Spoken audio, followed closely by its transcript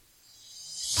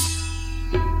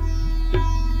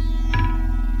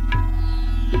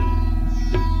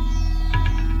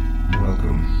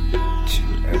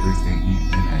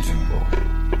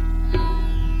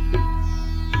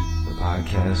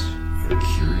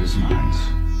Curious Minds.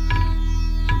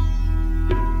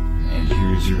 And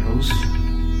here is your host,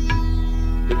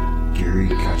 Gary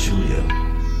Cacciolillo.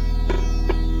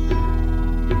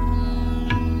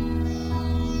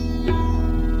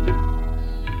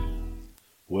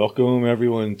 Welcome,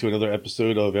 everyone, to another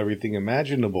episode of Everything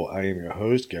Imaginable. I am your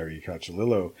host, Gary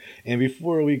Cacciolillo. And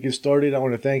before we get started, I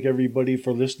want to thank everybody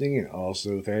for listening and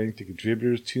also thank the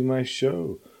contributors to my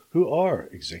show, who are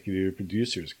executive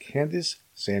producers Candace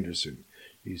Sanderson.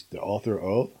 He's the author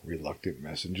of Reluctant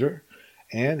Messenger,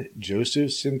 and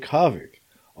Joseph Simkovic,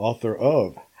 author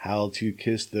of How to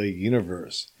Kiss the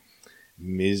Universe.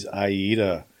 Ms.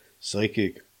 Aida,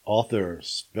 psychic, author,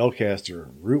 spellcaster,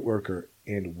 root worker,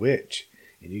 and witch.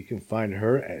 And you can find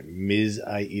her at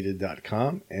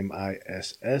MsAida.com,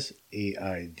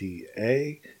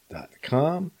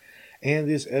 MISSAIDA.com. And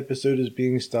this episode is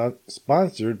being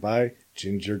sponsored by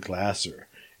Ginger Glasser.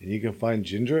 And you can find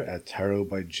Ginger at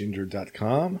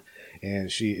tarotbyginger.com.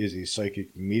 And she is a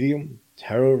psychic medium,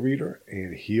 tarot reader,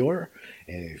 and healer.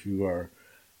 And if you are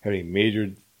having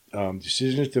major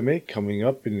decisions to make coming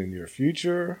up in the near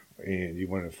future, and you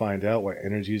want to find out what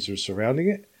energies are surrounding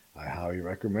it, I highly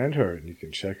recommend her, and you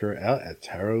can check her out at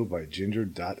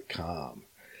tarotbyginger.com.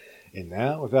 And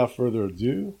now, without further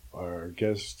ado, our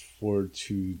guest for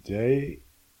today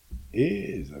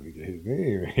is, let me get his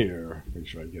name here, make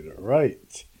sure I get it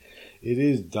right. It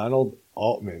is Donald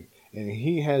Altman, and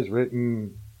he has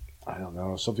written, I don't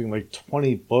know, something like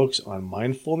 20 books on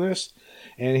mindfulness,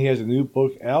 and he has a new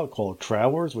book out called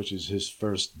Travelers, which is his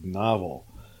first novel.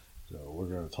 So we're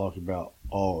going to talk about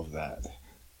all of that.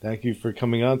 Thank you for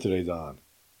coming on today, Don.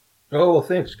 Oh, well,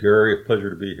 thanks, Gary. A pleasure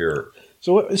to be here.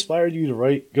 So what inspired you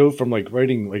to go from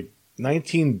writing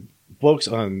 19 books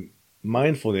on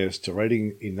mindfulness to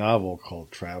writing a novel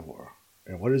called Traveler?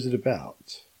 And what is it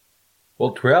about?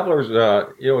 Well, Travelers,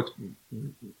 it's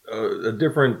a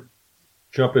different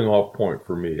jumping off point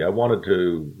for me. I wanted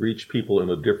to reach people in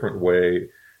a different way.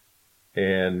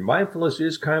 And mindfulness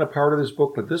is kind of part of this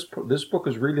book, but this book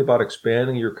is really about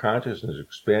expanding your consciousness,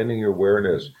 expanding your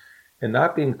awareness, and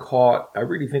not being caught. I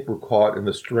really think we're caught in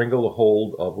the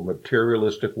stranglehold of a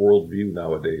materialistic worldview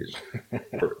nowadays,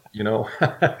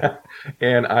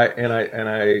 and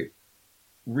I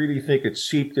really think it's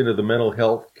seeped into the mental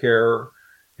health care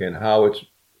and how it's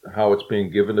being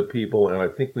given to people, and I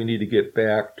think we need to get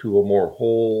back to a more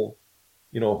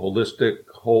holistic,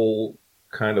 whole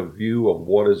kind of view of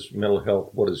what is mental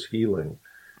health, what is healing.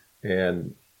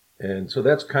 And so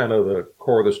that's kind of the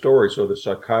core of the story. So the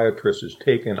psychiatrist is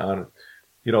taken on,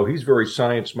 he's very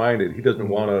science-minded. He doesn't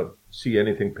want to see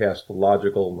anything past the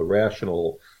logical and the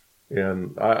rational.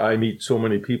 And I meet so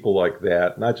many people like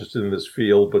that, not just in this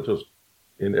field, but just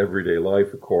in everyday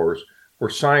life, of course, where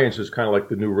science is kind of like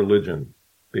the new religion,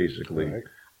 basically.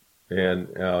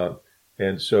 Right.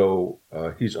 And so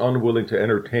he's unwilling to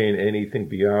entertain anything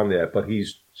beyond that. But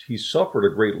he's suffered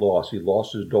a great loss. He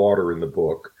lost his daughter in the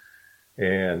book.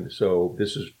 And so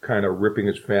this is kind of ripping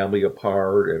his family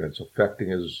apart, and it's affecting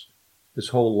his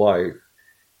whole life.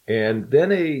 And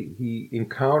then he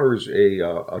encounters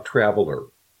a traveler.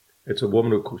 It's a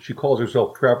woman she calls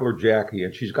herself Traveler Jackie,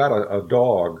 and she's got a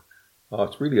dog.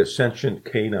 It's really a sentient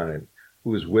canine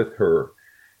who is with her.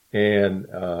 And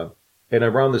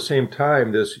around the same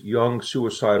time, this young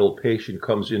suicidal patient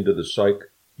comes into the psych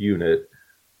unit,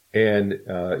 and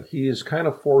he is kind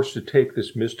of forced to take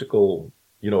this mystical,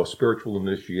 spiritual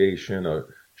initiation, a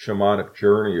shamanic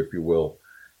journey, if you will,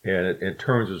 and it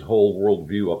turns his whole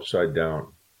worldview upside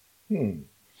down.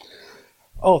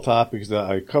 All topics that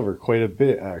I cover quite a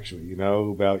bit, actually,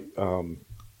 about,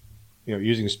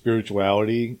 using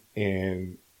spirituality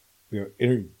and,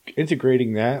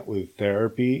 integrating that with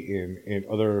therapy and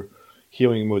other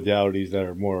healing modalities that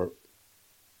are more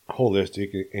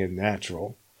holistic and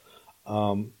natural.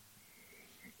 Did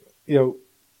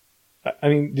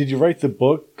you write the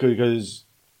book because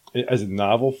as a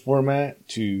novel format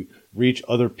to reach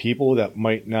other people that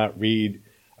might not read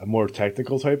a more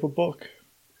technical type of book?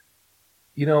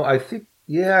 I think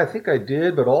I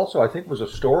did, but also I think it was a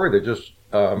story that just,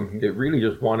 it really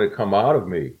just wanted to come out of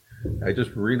me. I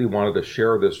just really wanted to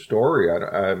share this story.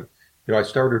 I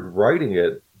started writing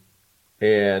it,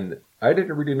 and I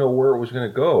didn't really know where it was going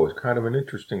to go. It was kind of an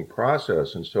interesting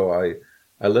process. And so I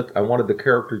wanted the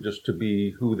character just to be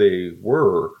who they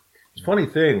were. It's a funny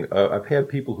thing. I've had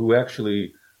people who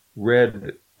actually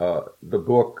read the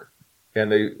book,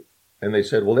 and they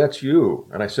said, "Well, that's you."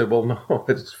 And I said, "Well, no,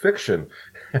 it's fiction.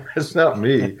 It's not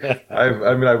me."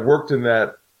 I've worked in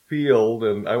that field,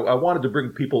 and I wanted to bring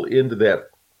people into that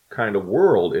kind of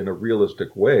world in a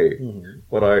realistic way.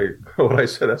 But when I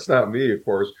said that's not me, of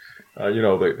course,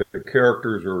 the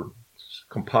characters are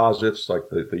composites, like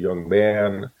the young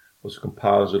man was a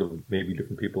composite of maybe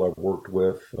different people I've worked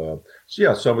with. So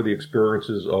yeah, some of the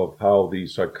experiences of how the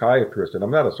psychiatrist, and I'm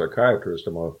not a psychiatrist,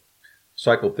 I'm a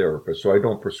psychotherapist, so I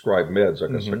don't prescribe meds like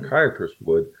a psychiatrist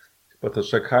would, but the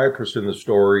psychiatrist in the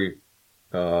story,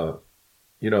 he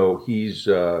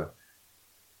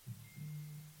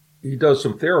does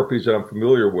some therapies that I'm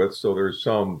familiar with, so there's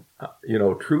some,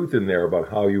 truth in there about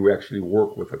how you actually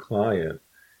work with a client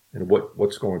and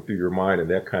what's going through your mind and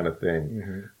that kind of thing.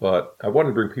 Mm-hmm. But I want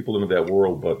to bring people into that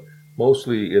world, but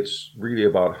mostly it's really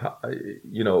about,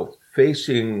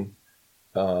 facing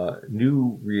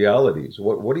new realities.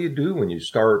 What do you do when you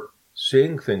start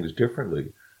seeing things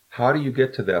differently? How do you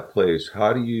get to that place?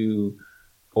 How do you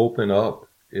open up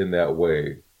in that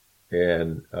way?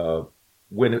 And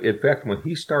when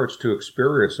he starts to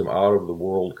experience some out of the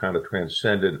world kind of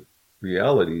transcendent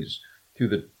realities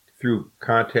through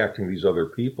contacting these other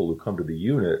people who come to the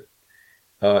unit,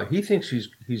 he thinks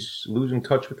he's losing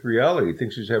touch with reality. He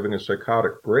thinks he's having a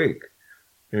psychotic break.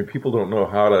 And people don't know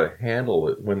how to handle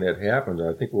it when that happens. And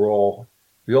I think we all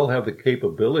have the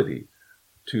capability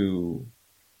to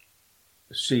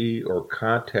see or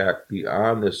contact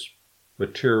beyond this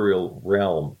material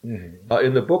realm. Mm-hmm.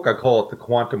 In the book, I call it the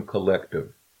quantum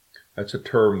collective. That's a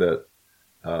term that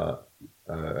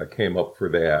I came up for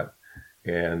that.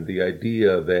 And the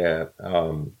idea that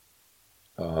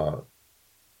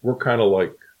we're kind of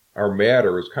like, our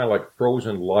matter is kind of like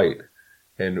frozen light.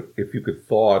 And if you could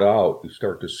thaw it out, you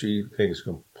start to see things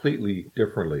completely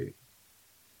differently.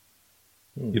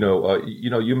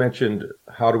 Mm-hmm. You mentioned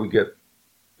how do we get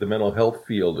the mental health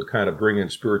field to kind of bring in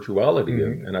spirituality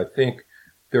in. And I think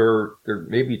they're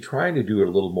maybe trying to do it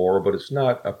a little more, but it's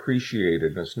not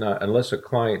appreciated. And it's not, unless a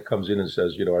client comes in and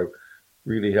says, I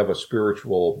really have a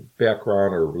spiritual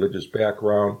background or religious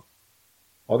background.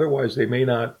 Otherwise, they may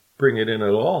not bring it in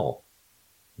at all.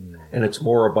 Mm-hmm. And it's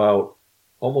more about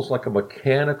almost like a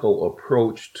mechanical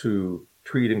approach to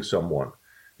treating someone.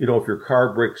 If your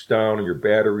car breaks down and your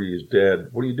battery is dead,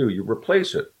 what do? You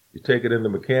replace it. You take it in the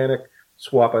mechanic,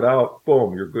 swap it out,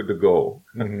 boom, you're good to go.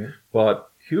 Mm-hmm. But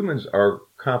humans are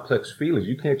complex feelings.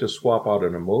 You can't just swap out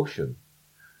an emotion,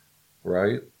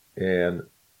 right? And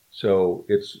so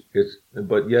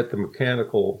but yet the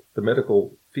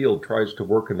medical field tries to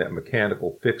work in that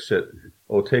mechanical fix it.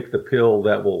 Oh, take the pill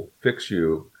that will fix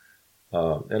you.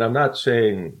 And I'm not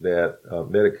saying that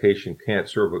medication can't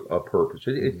serve a purpose.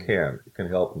 It can. It can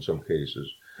help in some cases.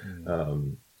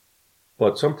 Mm-hmm.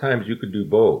 But sometimes you could do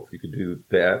both. You could do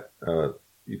that.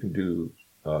 You can do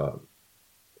a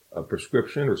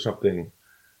prescription or something,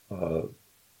 a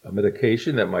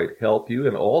medication that might help you,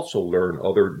 and also learn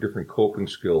other different coping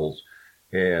skills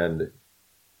and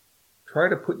try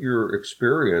to put your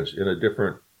experience in a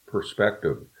different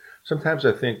perspective. Sometimes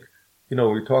I think,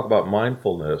 when we talk about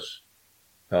mindfulness,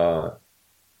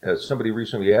 as somebody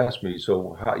recently asked me,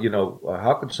 so how can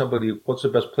what's the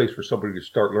best place for somebody to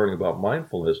start learning about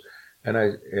mindfulness? And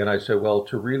I said, well,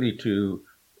 to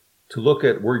look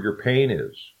at where your pain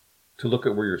is, to look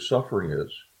at where your suffering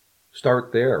is,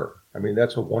 start there. I mean,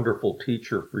 that's a wonderful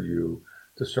teacher for you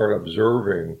to start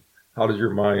observing. How does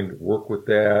your mind work with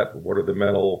that? What are the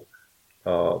mental,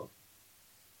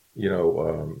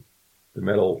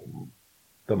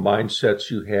 the mindsets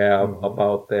you have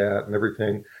about that and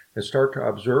everything, and start to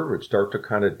observe it, start to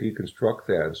kind of deconstruct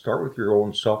that, and start with your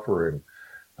own suffering.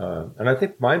 And I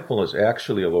think mindfulness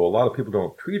actually, although a lot of people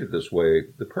don't treat it this way,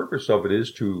 the purpose of it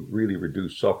is to really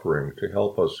reduce suffering, to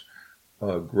help us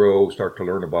grow, start to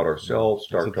learn about ourselves,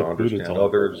 start to understand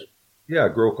others. Yeah,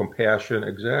 grow compassion,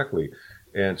 exactly.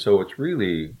 And so it's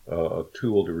really a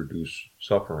tool to reduce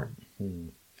suffering. Hmm.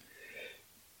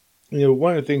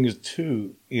 One of the things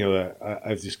too, that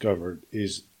I've discovered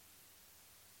is,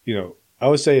 I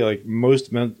would say like most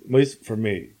for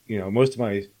me, most of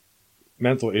my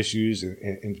mental issues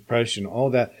and depression,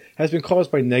 all that has been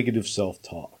caused by negative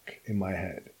self-talk in my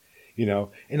head,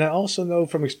 and I also know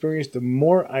from experience, the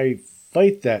more I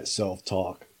fight that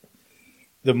self-talk,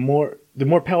 the more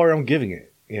power I'm giving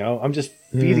it. I'm just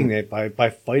feeding it by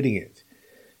fighting it.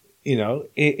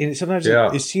 And sometimes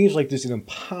it seems like there's an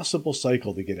impossible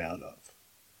cycle to get out of.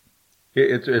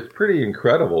 It's pretty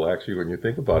incredible, actually, when you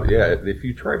think about it. Yeah, if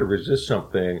you try to resist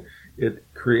something, it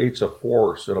creates a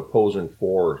force, an opposing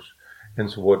force. And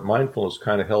so what mindfulness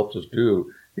kind of helps us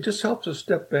do, it just helps us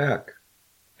step back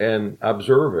and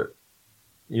observe it.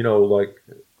 Like,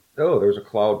 there's a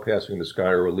cloud passing the sky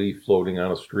or a leaf floating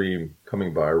on a stream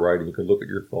coming by, right? And you can look at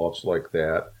your thoughts like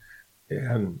that.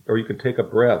 Or you can take a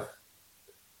breath,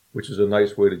 which is a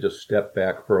nice way to just step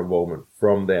back for a moment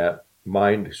from that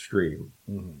mind stream,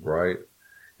 right?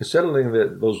 settling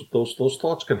that those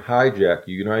thoughts can hijack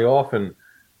you. You know, I often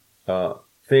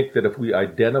think that if we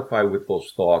identify with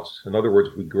those thoughts, in other words,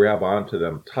 if we grab onto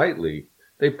them tightly,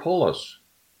 they pull us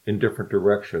in different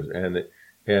directions. And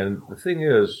the thing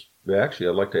is, actually,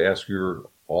 I'd like to ask your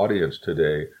audience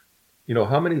today, you know,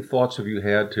 how many thoughts have you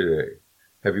had today?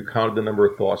 Have you counted the number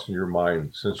of thoughts in your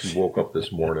mind since you woke up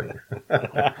this morning?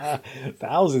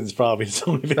 Thousands, probably. It's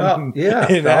only been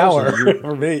an hour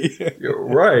for me. You're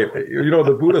right. You know,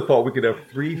 the Buddha thought we could have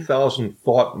 3,000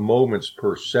 thought moments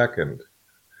per second.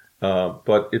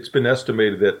 But it's been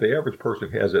estimated that the average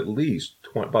person has at least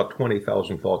about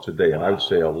 20,000 thoughts a day. And I would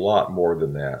say a lot more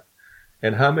than that.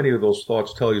 And how many of those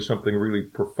thoughts tell you something really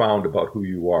profound about who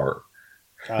you are?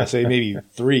 I say maybe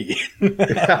 3.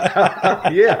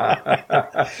 Yeah.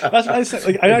 That's what I say.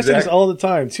 Like, I say this all the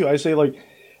time too. I say, like,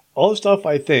 all the stuff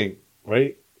I think,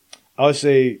 right? I would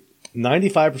say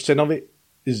 95% of it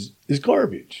is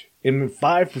garbage, and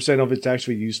 5% of it's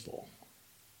actually useful.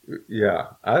 Yeah,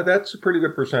 that's a pretty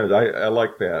good percentage. I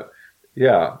like that.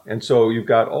 Yeah, and so you've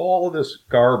got all of this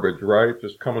garbage, right,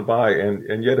 just coming by,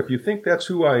 and yet if you think that's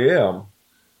who I am,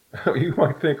 you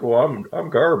might think, well, I'm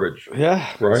garbage. Yeah,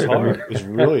 right. It's hard. It's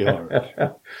really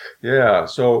hard. Yeah,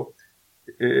 so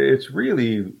it's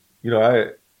really, you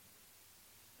know,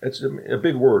 it's a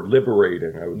big word,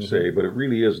 liberating, I would say, but it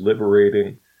really is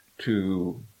liberating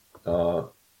to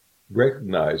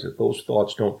recognize that those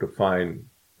thoughts don't define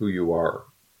who you are,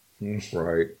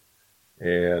 right?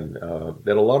 And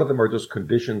that a lot of them are just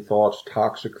conditioned thoughts,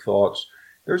 toxic thoughts.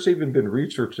 There's even been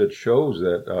research that shows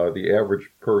that the average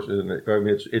person, I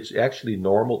mean, it's actually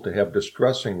normal to have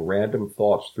distressing random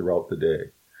thoughts throughout the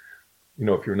day. You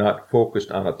know, if you're not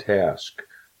focused on a task.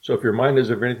 So if your mind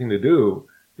doesn't have anything to do,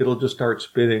 it'll just start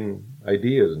spinning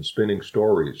ideas and spinning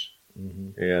stories.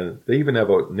 And they even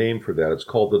have a name for that. It's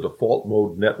called the default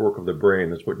mode network of the brain.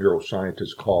 That's what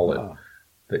neuroscientists call it.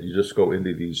 That you just go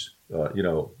into these, you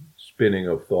know, spinning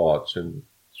of thoughts. And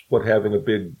it's what having a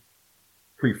big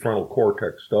prefrontal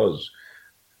cortex does.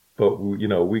 But, you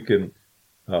know, we can,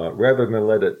 rather than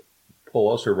let it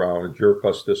pull us around and jerk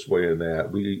us this way and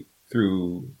that, we,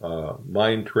 through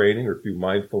mind training or through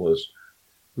mindfulness,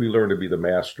 we learn to be the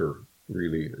master,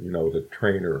 really, you know, the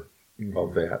trainer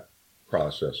of that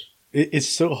process. It's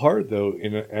so hard, though,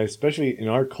 especially in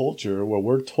our culture where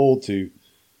we're taught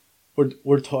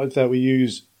that we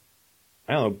use,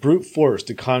 I don't know, brute force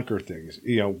to conquer things.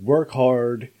 You know, work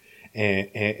hard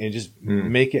and just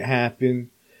make it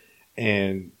happen.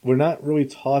 And we're not really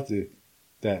taught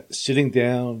that sitting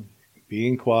down,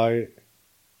 being quiet,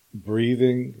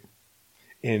 breathing,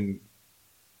 and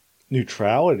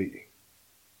neutrality,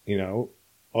 you know,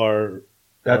 are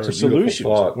solutions.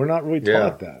 Thought. We're not really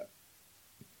taught that.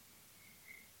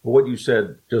 Well, what you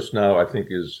said just now, I think,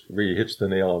 really hits the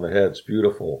nail on the head. It's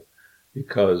beautiful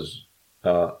because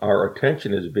our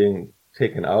attention is being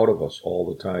taken out of us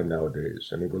all the time nowadays.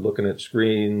 I mean, we're looking at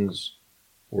screens.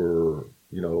 We're,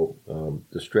 you know,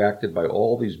 distracted by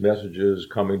all these messages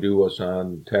coming to us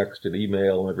on text and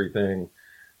email and everything.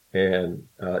 And,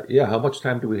 how much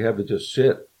time do we have to just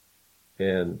sit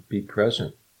and be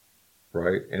present,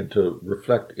 right? And to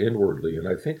reflect inwardly. And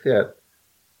I think that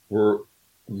we're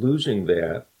losing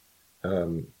that.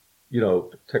 You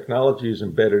know, technology is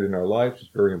embedded in our lives.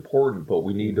 It's very important, but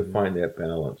we need to find that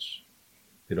balance.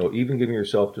 You know, even giving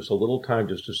yourself just a little time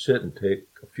just to sit and take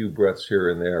a few breaths here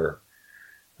and there.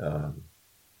 And,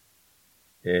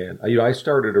 you know, I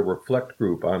started a Reflect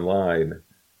group online,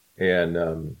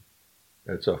 and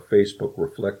it's a Facebook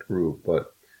Reflect group.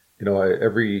 But, you know,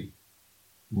 every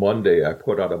Monday I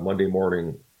put out a Monday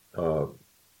morning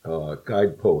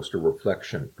guidepost or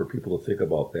reflection for people to think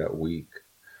about that week.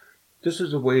 This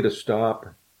is a way to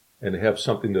stop and have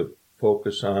something to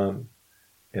focus on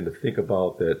and to think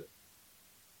about that,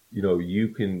 you know, you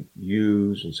can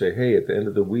use and say, hey, at the end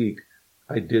of the week,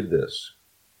 I did this.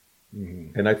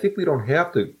 And I think we don't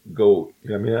have to go,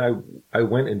 I mean, I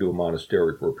went into a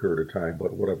monastery for a period of time,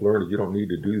 but what I've learned is you don't need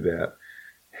to do that.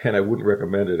 And I wouldn't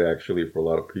recommend it actually for a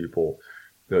lot of people,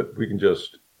 that we can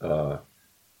just do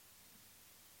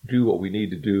what we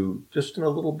need to do just in a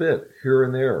little bit here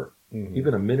and there.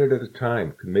 Even a minute at a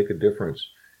time can make a difference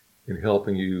in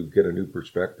helping you get a new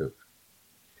perspective.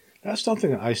 That's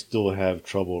something I still have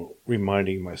trouble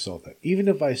reminding myself that even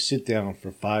if I sit down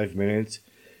for 5 minutes,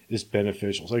 it's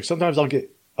beneficial. So like sometimes I'll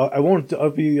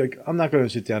be like, I'm not going to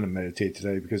sit down and meditate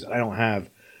today because I don't have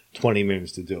 20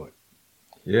 minutes to do it.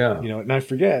 Yeah. You know, and I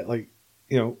forget, like,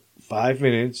 you know, 5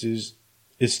 minutes is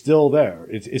still there.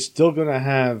 It's still going to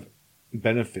have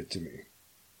benefit to me.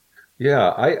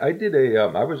 Yeah, I did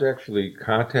I was actually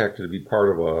contacted to be part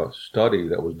of a study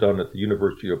that was done at the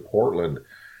University of Portland.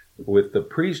 with the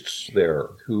priests there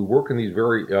who work in these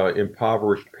very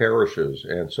impoverished parishes,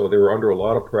 and so they were under a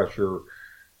lot of pressure.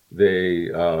 They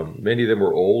many of them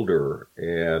were older,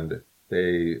 and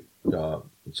they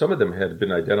some of them had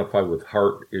been identified with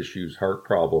heart issues, heart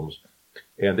problems,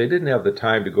 and they didn't have the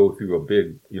time to go through a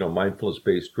big,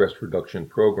 mindfulness-based stress reduction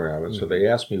program. And so they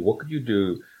asked me, what could you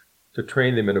do to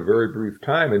train them in a very brief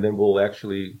time, and then we'll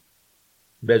actually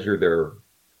measure their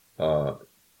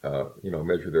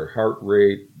measure their heart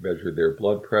rate, measure their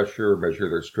blood pressure, measure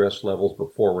their stress levels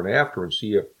before and after, and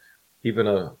see if even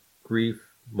a brief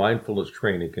mindfulness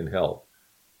training can help.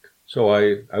 So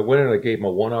I went and I gave them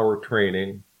a 1-hour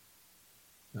training.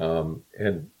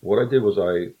 And what I did was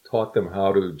I taught them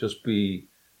how to just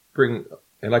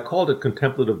and I called it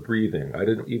contemplative breathing. I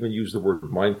didn't even use the word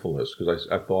mindfulness because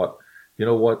I thought, you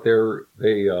know what, they're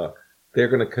going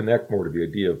to connect more to the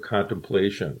idea of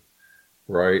contemplation,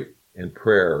 right? And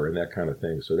prayer and that kind of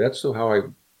thing. So that's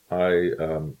how I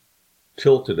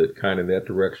tilted it kind of in that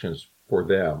direction for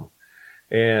them.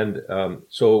 And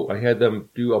so I had them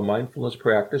do a mindfulness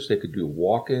practice. They could do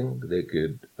walking. They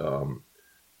could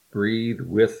breathe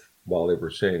while they were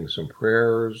saying some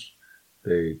prayers.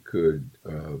 They could,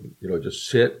 just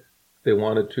sit if they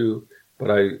wanted to.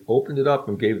 But I opened it up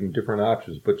and gave them different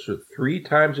options. But so 3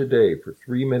 times a day for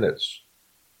 3 minutes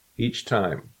each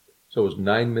time. So it was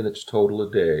 9 minutes total a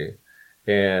day.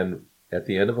 And at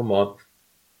the end of a month,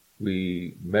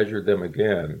 we measured them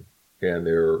again, and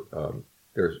they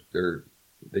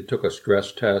took a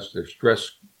stress test. Their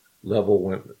stress level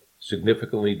went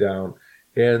significantly down,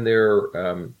 and their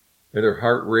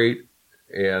heart rate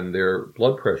and their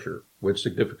blood pressure went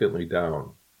significantly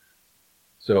down.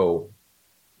 So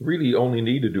really only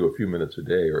need to do a few minutes a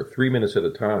day, or 3 minutes at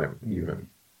a time, even.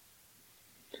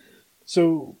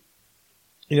 So,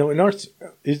 in arts,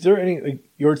 is there any,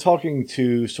 you're talking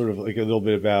to sort of like a little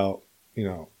bit about,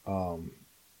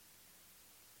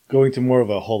 going to more of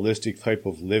a holistic type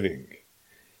of living.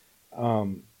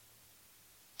 How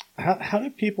do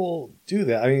people do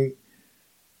that? I mean,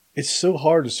 it's so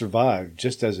hard to survive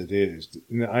just as it is.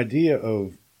 And the idea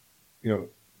of,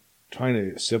 trying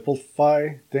to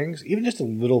simplify things, even just a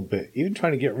little bit, even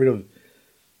trying to get rid of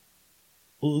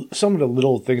some of the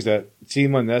little things that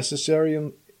seem unnecessary,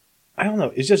 and I don't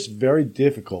know, it's just very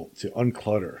difficult to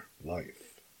unclutter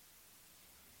life.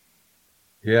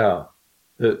 Yeah.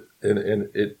 That's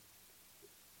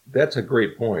a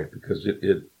great point, because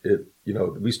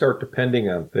we start depending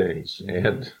on things,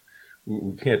 and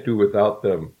we can't do without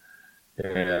them.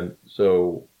 And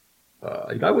so,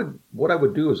 what I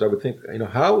would do is I would think,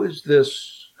 how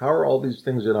are all these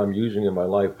things that I'm using in my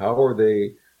life, how are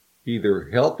they either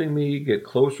helping me get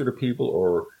closer to people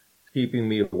or keeping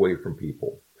me away from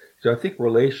people? So I think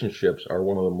relationships are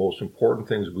one of the most important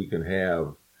things we can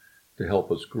have to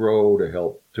help us grow,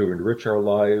 to enrich our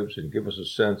lives and give us a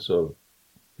sense of,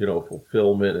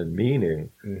 fulfillment and meaning.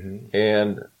 Mm-hmm.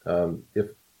 And if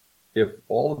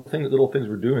all the little things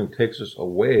we're doing takes us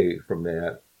away from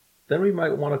that, then we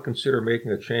might want to consider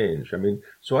making a change. I mean,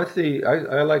 so I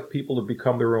like people to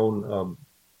become their own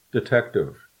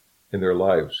detective in their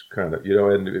lives, kind of,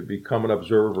 and become an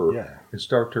observer, and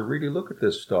start to really look at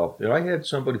this stuff. I had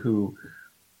somebody who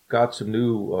got some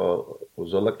new,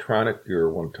 was electronic gear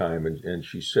one time, and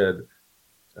she said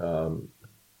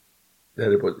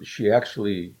that she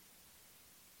actually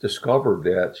discovered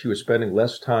that she was spending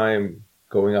less time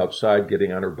going outside,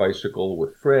 getting on her bicycle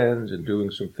with friends and doing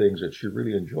some things that she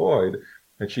really enjoyed.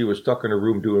 And she was stuck in her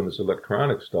room doing this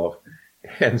electronic stuff.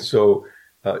 And so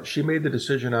she made the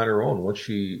decision on her own once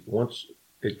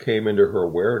it came into her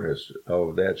awareness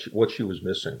of that, what she was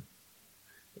missing.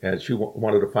 And she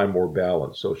wanted to find more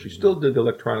balance. So she still did the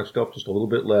electronic stuff, just a little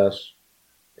bit less,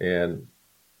 and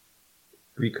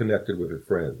reconnected with her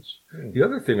friends. The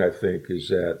other thing I think is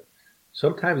that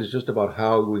sometimes it's just about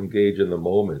how you engage in the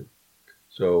moment.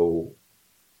 So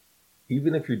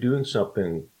even if you're doing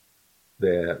something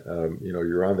that,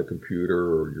 you're on the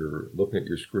computer or you're looking at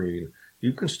your screen,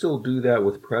 you can still do that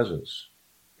with presence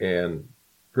and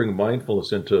bring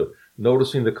mindfulness into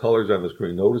noticing the colors on the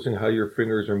screen, noticing how your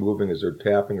fingers are moving as they're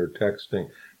tapping or texting.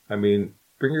 I mean,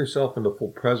 bring yourself into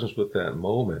full presence with that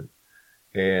moment.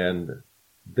 And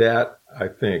that, I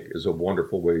think, is a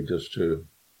wonderful way just to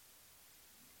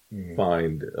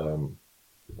find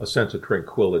a sense of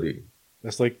tranquility.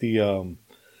 That's like the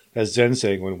as Zen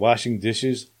saying, when washing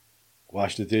dishes,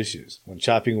 wash the dishes. When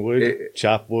chopping wood,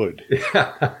 chop wood.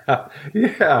 Yeah.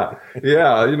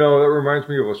 That reminds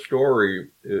me of a story,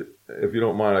 if you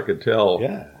don't mind, I could tell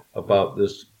about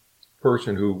this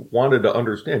person who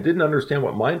didn't understand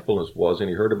what mindfulness was, and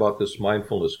he heard about this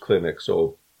mindfulness clinic.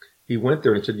 So he went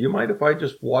there and said, "You mind if I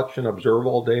just watch and observe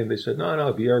all day?" And they said,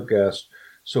 "No, be our guest."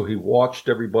 So he watched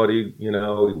everybody, he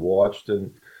watched,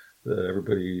 and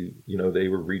everybody, they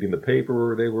were reading the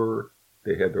paper,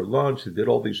 they had their lunch, they did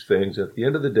all these things. At the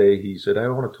end of the day, he said, "I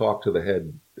want to talk to the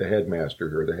headmaster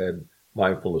here, the head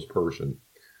mindfulness person."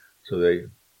 So they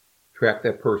tracked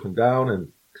that person down,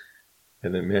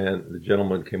 and the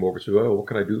gentleman came over and said, "Oh, what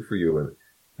can I do for you?"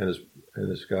 And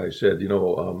this guy said,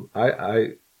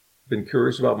 I've been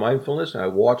curious about mindfulness. I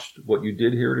watched what you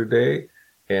did here today,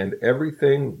 and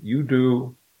everything you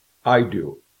do, I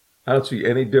do. I don't see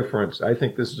any difference. I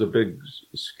think this is a big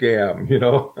scam,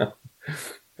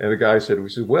 And the guy said,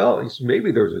 well,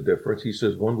 maybe there's a difference. He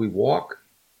says, when we walk,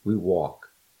 we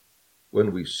walk.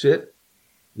 When we sit,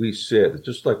 we sit. It's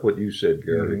just like what you said,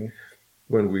 Gary. Mm-hmm.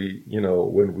 When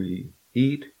we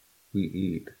eat, we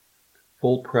eat.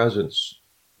 Full presence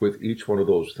with each one of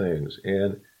those things.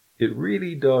 And it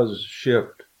really does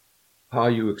shift how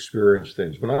you experience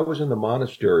things. When I was in the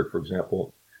monastery, for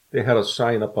example, they had a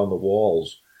sign up on the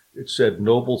walls. It said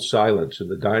noble silence in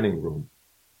the dining room.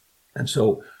 And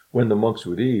so when the monks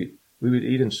would eat, we would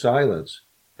eat in silence.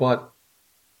 But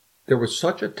there was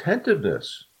such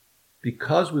attentiveness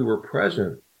because we were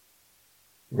present,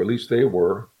 or at least they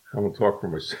were. I won't talk for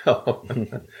myself,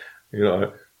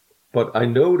 but I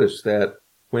noticed that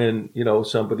when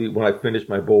I finished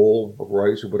my bowl of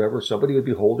rice or whatever, somebody would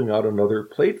be holding out another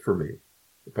plate for me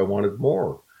if I wanted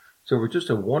more. So it was just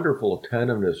a wonderful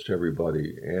attentiveness to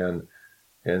everybody.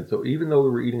 And so even though we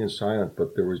were eating in silence,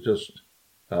 but there was just,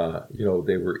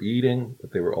 they were eating,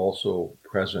 but they were also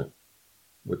present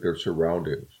with their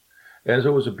surroundings. And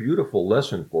so it was a beautiful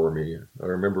lesson for me. I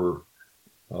remember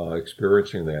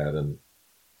experiencing that,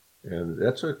 and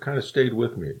that's what kind of stayed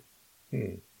with me.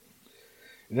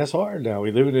 And that's hard now.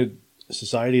 We live in a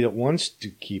society that wants to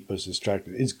keep us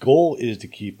distracted. Its goal is to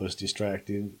keep us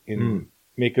distracted and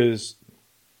make us,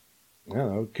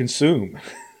 consume.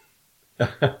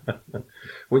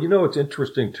 Well, it's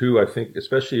interesting too. I think,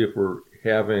 especially if we're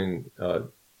having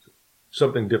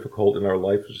something difficult in our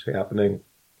life is happening.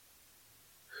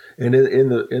 And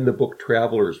in the book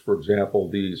Travelers, for example,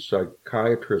 the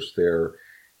psychiatrist there,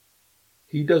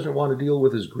 he doesn't want to deal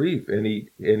with his grief, and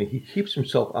he keeps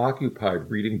himself occupied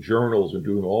reading journals and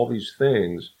doing all these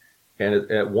things. And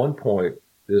at one point,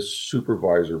 this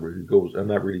supervisor, where he goes, I'm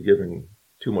not really giving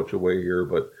too much away here,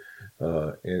 but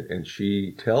and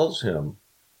she tells him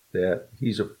that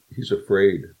he's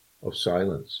afraid of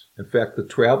silence. In fact, the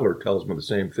traveler tells him the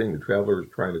same thing. The traveler is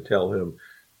trying to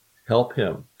help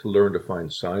him to learn to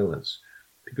find silence,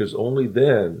 because only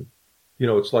then,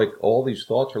 it's like all these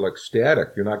thoughts are like static.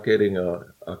 You're not getting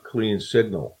a clean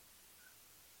signal.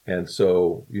 And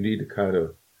so you need to kind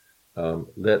of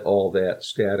let all that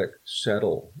static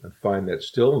settle and find that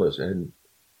stillness. And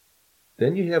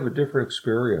then you have a different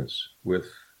experience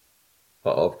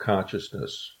of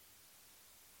consciousness.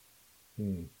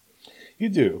 You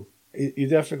do. You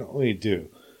definitely do.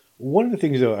 One of the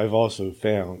things that I've also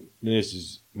found, and this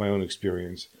is my own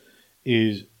experience,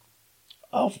 is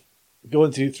I'll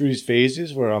go through these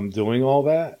phases where I'm doing all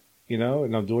that,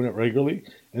 and I'm doing it regularly,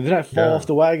 and then I fall off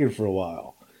the wagon for a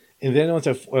while. And then once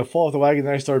I fall off the wagon,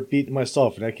 then I start beating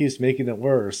myself, and that keeps making it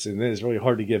worse, and then it's really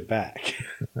hard to get back.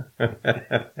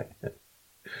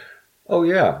 Oh,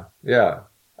 yeah. Yeah.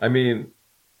 I mean,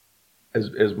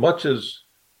 as much as,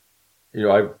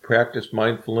 I've practiced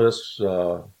mindfulness,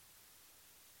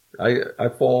 I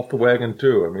fall off the wagon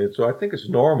too. I mean, so I think it's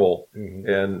normal,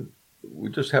 and we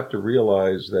just have to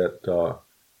realize that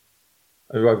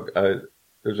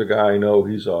there's a guy I know.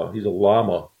 He's a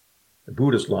lama, a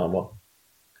Buddhist lama,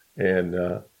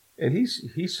 and he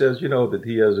says that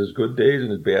he has his good days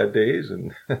and his bad days,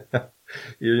 and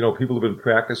people have been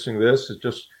practicing this. It's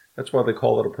just that's why they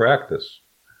call it a practice,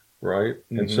 right?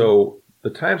 And so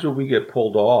the times when we get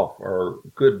pulled off are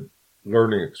good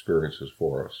learning experiences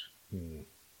for us.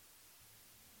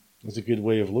 That's a good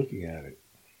way of looking at it.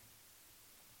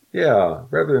 Yeah,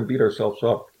 rather than beat ourselves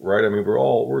up, right? I mean, I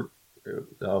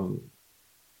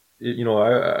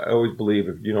always believe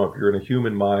if you're in a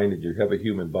human mind and you have a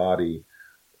human body,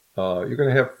 you're going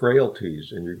to have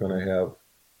frailties, and you're going to have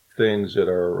things that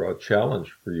are a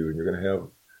challenge for you, and you're going to have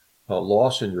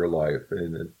loss in your life,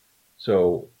 and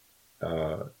so.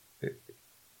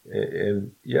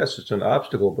 And yes, it's an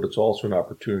obstacle, but it's also an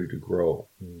opportunity to grow.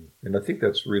 And I think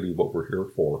that's really what we're here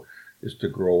for, is to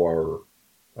grow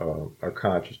our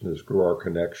consciousness, grow our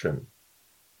connection.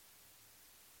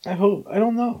 I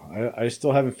don't know. I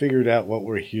still haven't figured out what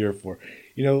we're here for.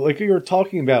 Like you were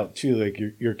talking about too, like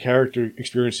your character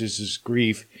experiences this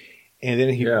grief, and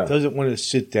then he doesn't want to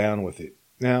sit down with it.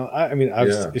 Now,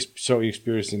 I've certainly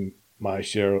experienced my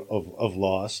share of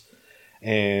loss,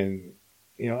 and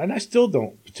and I still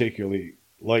don't particularly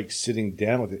like sitting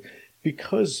down with it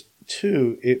because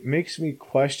too it makes me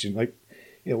question like.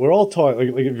 We're all taught,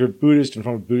 like if you're Buddhist and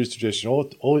from a Buddhist tradition,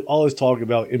 always talk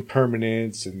about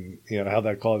impermanence and, how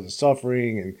that causes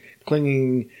suffering and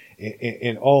clinging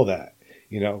and all that,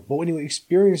 But when you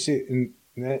experience it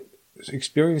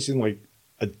experiencing like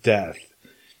a death,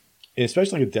 and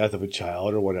especially like a death of a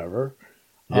child or whatever,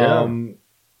 Yeah.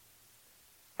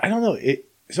 I don't know.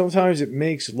 Sometimes it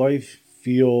makes life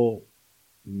feel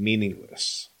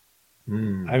meaningless. I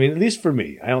mean, at least for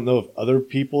me. I don't know if other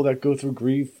people that go through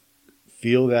grief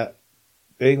feel that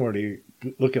thing where they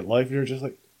look at life and you're just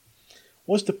like,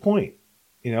 what's the point?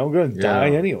 I'm going to die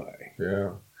anyway.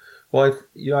 Yeah. Well,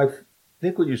 I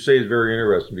think what you say is very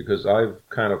interesting because I've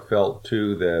kind of felt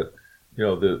too that,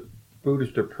 the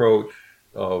Buddhist approach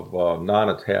of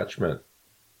non-attachment,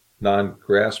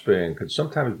 non-grasping can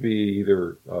sometimes be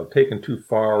either taken too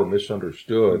far or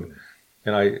misunderstood.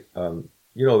 And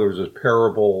there was this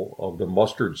parable of the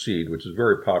mustard seed, which is a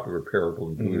very popular parable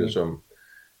in Buddhism,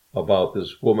 about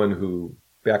this woman who,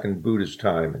 back in Buddhist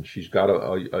time, and she's got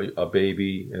a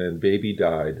baby, and then baby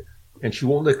died, and she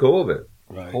won't let go of it,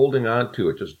 holding on to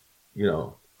it, just,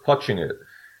 clutching it.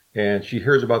 And she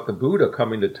hears about the Buddha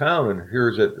coming to town and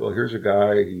hears that, well, here's a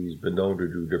guy, he's been known to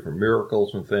do different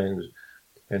miracles and things.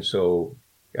 And so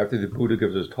after the Buddha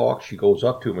gives his talk, she goes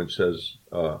up to him and says,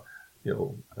 I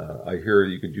hear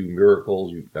you can do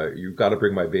miracles. You've got to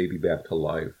bring my baby back to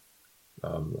life.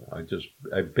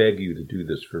 I beg you to do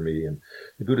this for me. And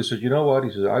the Buddha says, you know what?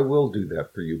 He says, I will do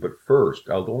that for you. But first,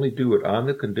 I'll only do it on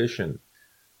the condition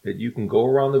that you can go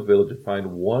around the village and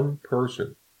find one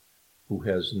person who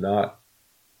has not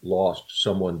lost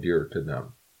someone dear to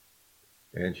them.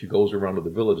 And she goes around to the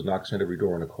village, knocks on every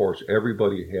door. And of course,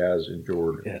 everybody has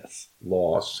endured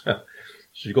loss.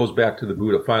 She goes back to the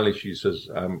Buddha. Finally, she says,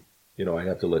 I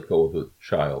have to let go of the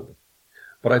child.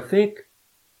 But I think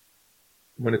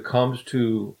when it comes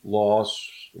to loss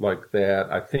like that,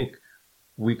 I think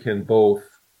we can both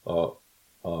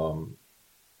find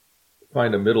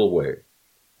a middle way.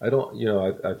 I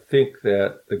think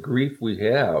that the grief we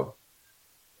have,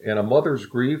 and a mother's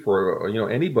grief, or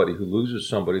anybody who loses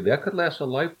somebody, that could last a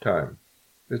lifetime.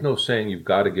 There's no saying you've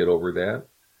got to get over that.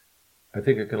 I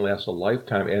think it can last a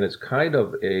lifetime, and it's kind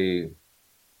of a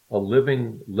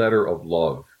living letter of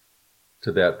love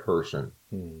to that person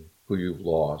who you've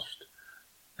lost.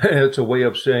 And it's a way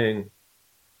of saying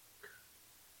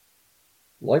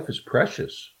life is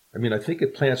precious. I mean, I think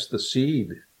it plants the seed,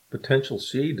 potential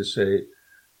seed, to say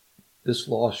this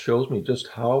loss shows me just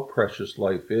how precious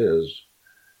life is.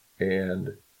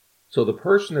 And so the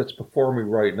person that's before me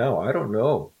right now, I don't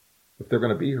know if they're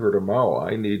going to be here tomorrow.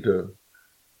 I need to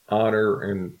honor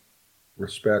and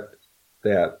respect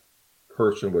that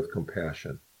person with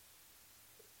compassion.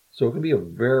 So it can be a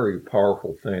very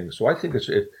powerful thing. So I think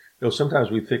sometimes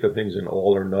we think of things in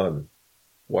all or none,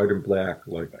 white and black,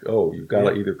 like, oh, you've got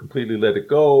to either completely let it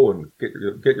go and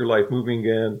get your life moving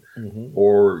again,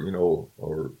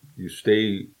 or you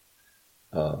stay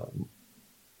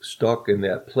stuck in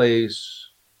that place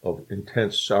of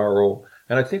intense sorrow.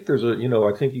 And I think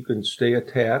I think you can stay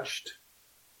attached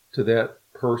to that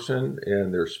person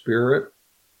and their spirit,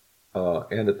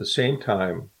 and at the same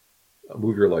time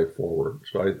move your life forward.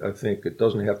 So I think it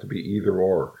doesn't have to be either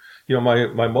or.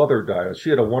 My mother died. She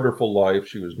had a wonderful life.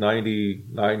 She was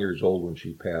 99 years old when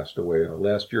she passed away.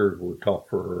 Last year were tough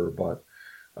for her, but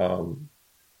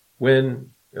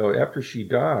after she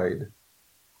died,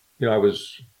 I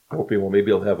was hoping, well,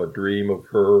 maybe I'll have a dream of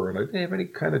her, and I didn't have any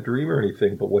kind of dream or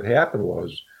anything. But what happened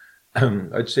was,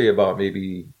 I'd say about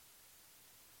maybe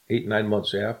 8-9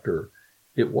 months after,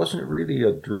 it wasn't really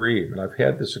a dream. And I've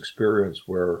had this experience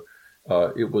where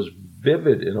it was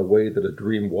vivid in a way that a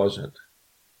dream wasn't.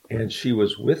 And she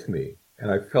was with me, and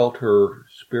I felt her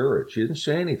spirit. She didn't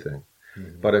say anything,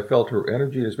 but I felt her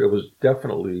energy. It was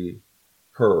definitely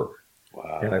her.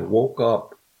 Wow. And I woke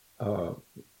up, and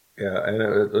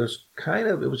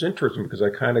it was interesting because I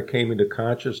kind of came into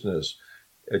consciousness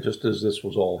just as this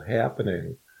was all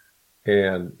happening.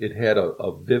 And it had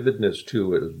a vividness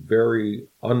to it. It was very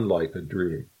unlike a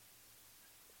dream.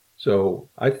 So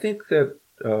I think that,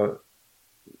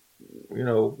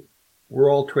 we're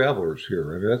all travelers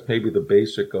here. I mean, that's maybe the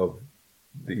basic of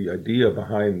the idea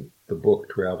behind the book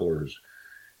Travelers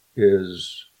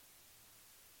is,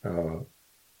 when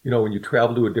you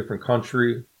travel to a different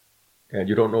country and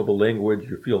you don't know the language,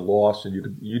 you feel lost,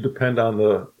 and you depend on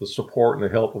the support and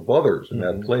the help of others in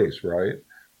that place, right?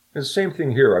 And the same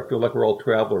thing here. I feel like we're all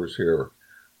travelers here,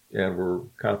 and we're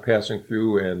kind of passing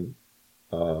through, and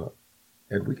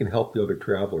and we can help the other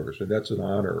travelers, and that's an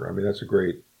honor. I mean, that's a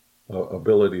great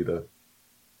ability to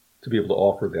be able to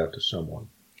offer that to someone.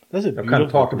 That's a I've kind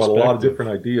of talked about a lot of perspective.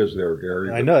 different ideas there,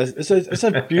 Gary. I know it's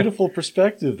a beautiful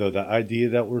perspective, though. The idea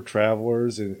that we're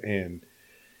travelers and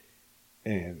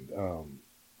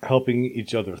helping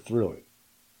each other through it.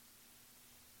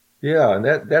 Yeah, and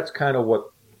that's kind of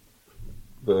what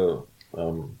the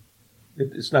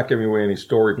it's not giving away any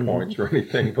story points or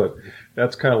anything, but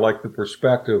that's kind of like the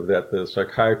perspective that the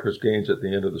psychiatrist gains at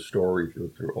the end of the story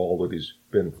through all that he's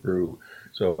been through.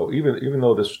 So even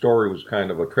though this story was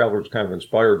kind of a traveler's kind of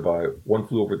inspired by One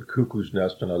Flew Over the Cuckoo's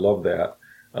Nest, and I love that,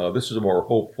 this is a more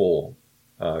hopeful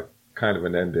kind of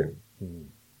an ending.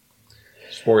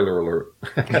 Spoiler alert.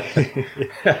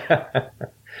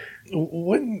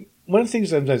 One of the things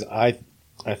sometimes I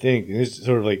think, and it's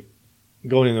sort of like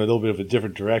going in a little bit of a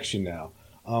different direction now,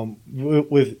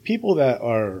 with people that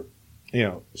are,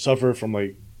 suffer from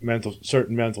like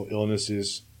certain mental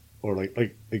illnesses or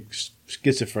like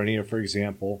schizophrenia, for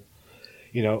example,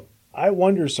 I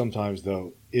wonder sometimes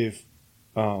though if,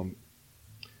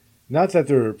 not that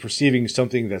they're perceiving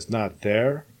something that's not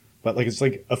there, but like it's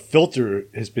like a filter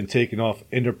has been taken off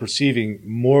and they're perceiving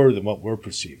more than what we're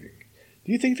perceiving.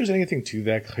 Do you think there's anything to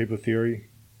that type of theory?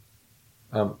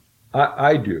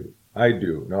 I do.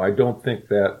 No, I don't think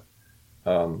that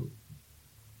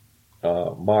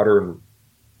modern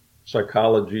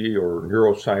psychology or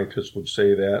neuroscientists would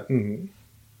say that. Mm-hmm.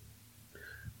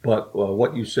 But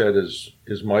what you said is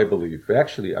my belief.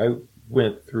 Actually, I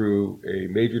went through a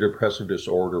major depressive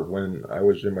disorder when I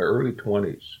was in my early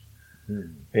 20s.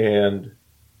 And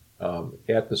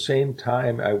at the same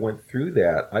time I went through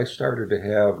that, I started to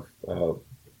have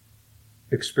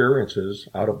experiences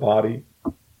out of body,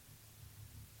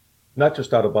 not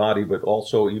just out of body, but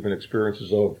also even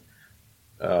experiences of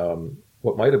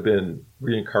what might have been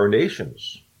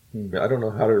reincarnations. I don't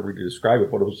know how to really describe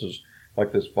it, but it was just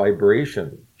like this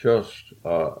vibration just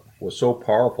was so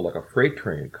powerful, like a freight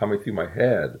train coming through my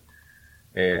head.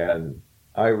 And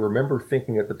I remember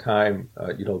thinking at the time,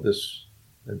 this,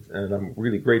 and I'm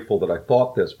really grateful that I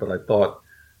thought this, but I thought,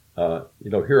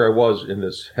 here I was in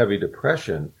this heavy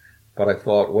depression, but I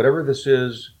thought, whatever this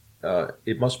is,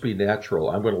 it must be natural.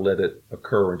 I'm going to let it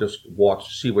occur and just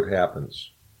see what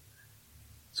happens.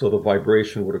 So the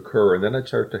vibration would occur, and then I'd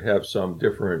start to have some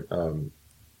different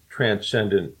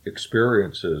transcendent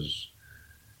experiences.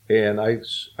 And I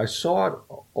saw it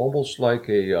almost like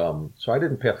so I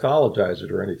didn't pathologize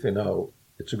it or anything. No,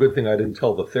 it's a good thing I didn't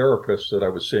tell the therapist that I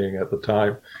was seeing at the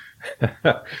time.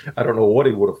 I don't know what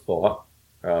he would have thought.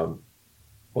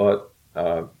 But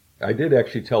I did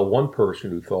actually tell one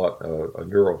person who thought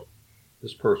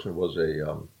this person was a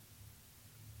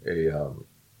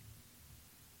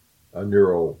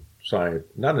neuroscientist,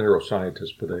 not a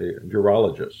neuroscientist, but a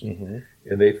neurologist. Mm-hmm.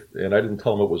 And I didn't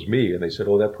tell them it was me. And they said,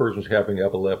 "Oh, that person's having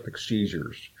epileptic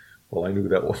seizures." Well, I knew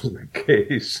that wasn't the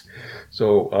case.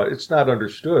 So it's not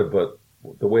understood, but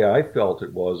the way I felt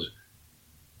it was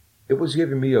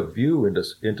giving me a view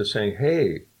into saying,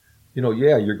 hey,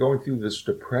 yeah, you're going through this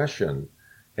depression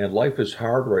and life is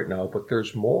hard right now, but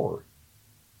there's more.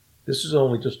 This is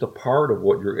only just a part of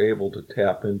what you're able to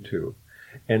tap into.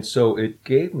 And so it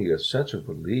gave me a sense of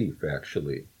relief,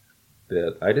 actually,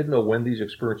 that I didn't know when these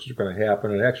experiences were going to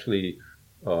happen. And actually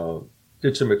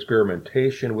did some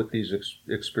experimentation with these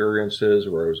experiences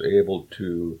where I was able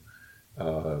to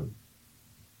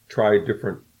try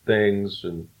different things.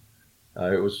 And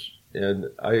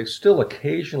I still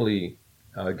occasionally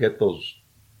get those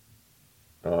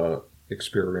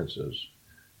experiences.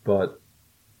 But,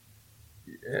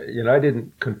 I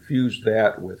didn't confuse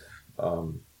that with...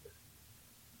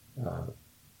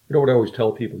 what I always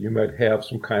tell people, you might have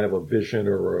some kind of a vision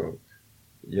or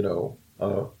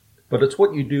but it's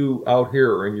what you do out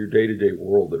here in your day-to-day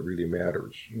world that really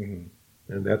matters. Mm-hmm.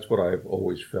 And that's what I've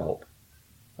always felt.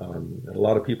 And a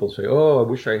lot of people say, "Oh, I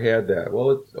wish I had that."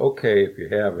 Well, it's okay if you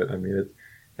have it. I mean,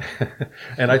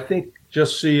 and I think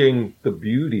just seeing the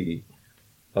beauty,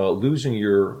 losing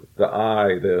the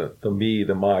I, the me,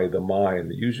 the my, the mine,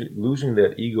 losing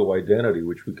that ego identity,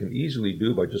 which we can easily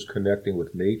do by just connecting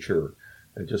with nature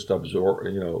and just absorb,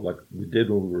 like we did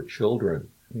when we were children.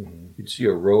 Mm-hmm. You'd see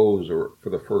a rose for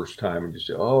the first time and you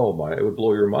say, "Oh my," it would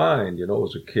blow your mind,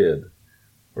 as a kid.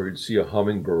 Or you'd see a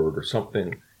hummingbird or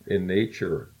something in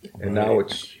nature. And now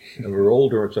and we're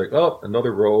older, it's like, oh,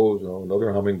 another rose,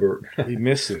 another hummingbird. We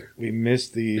miss it. We miss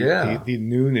the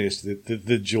newness,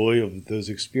 the joy of those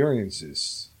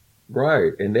experiences.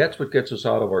 Right. And that's what gets us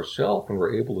out of ourselves when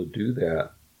we're able to do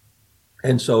that.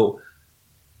 And so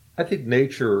I think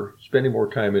spending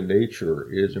more time in nature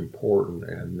is important,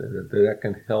 and that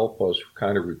can help us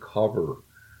kind of recover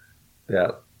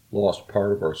that lost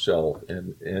part of ourself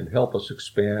and help us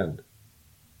expand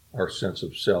our sense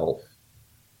of self.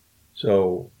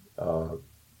 So,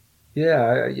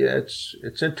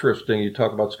 it's interesting. You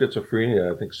talk about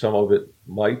schizophrenia. I think some of it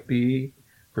might be,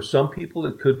 for some people,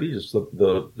 it could be just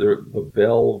the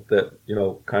valve that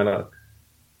kind of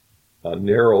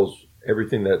narrows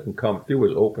everything that can come through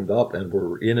is opened up, and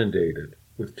we're inundated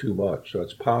with too much. So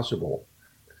it's possible.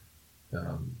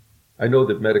 I know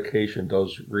that medication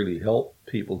does really help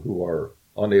people who are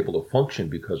unable to function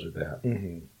because of that.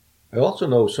 Mm-hmm. I also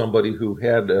know somebody who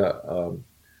had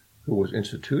who was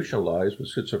institutionalized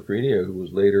with schizophrenia, who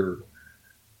was later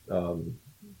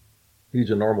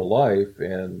leads a normal life,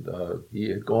 and he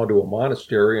had gone to a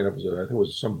monastery, and I think it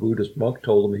was some Buddhist monk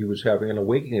told him he was having an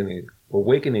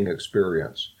awakening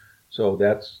experience. So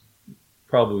that's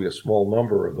probably a small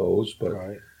number of those, but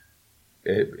Right.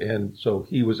 And so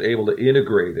he was able to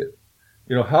integrate it.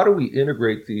 How do we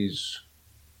integrate these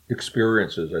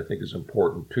experiences? I think is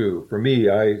important too. For me,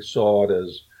 I saw it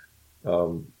as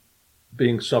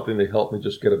being something that helped me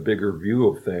just get a bigger view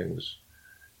of things,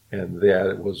 and that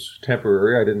it was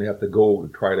temporary. I didn't have to go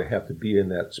and try to have to be in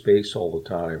that space all the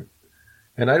time.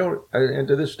 And and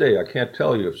to this day, I can't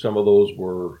tell you if some of those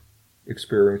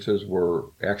experiences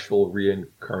were actual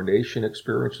reincarnation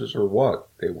experiences or what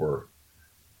they were.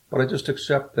 But I just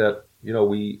accept that,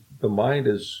 the mind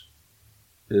is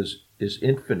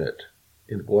infinite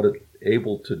in what it's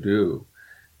able to do.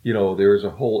 There's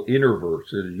a whole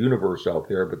there's a universe out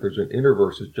there, but there's an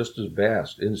innerverse that's just as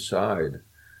vast inside.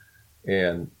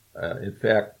 And in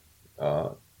fact,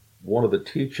 one of the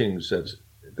teachings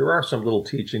there are some little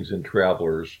teachings in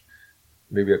Travelers.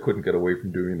 Maybe I couldn't get away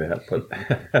from doing that, but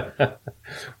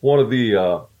one of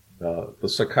the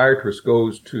psychiatrist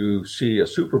goes to see a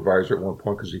supervisor at one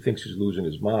point because he thinks he's losing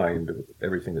his mind with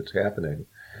everything that's happening.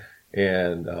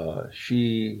 And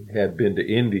she had been to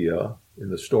India in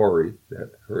the story,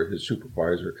 his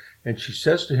supervisor, and she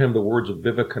says to him the words of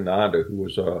Vivekananda, who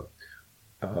was a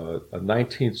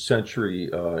 19th century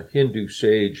Hindu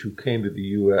sage who came to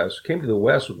the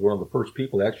West, was one of the first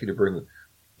people actually to bring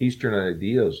Eastern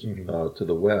ideas to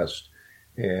the West.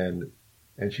 And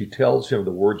she tells him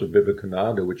the words of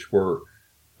Vivekananda, which were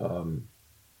let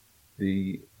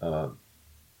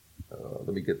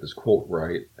me get this quote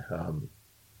right,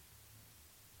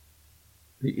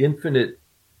 the infinite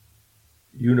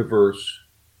universe,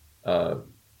 the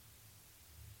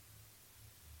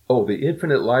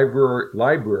infinite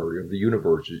library of the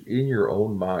universe is in your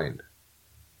own mind.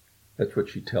 That's what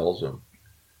she tells him.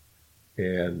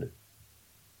 And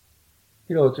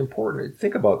it's important.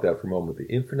 Think about that for a moment.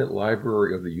 The infinite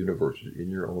library of the universe is in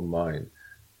your own mind.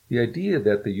 The idea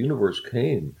that the universe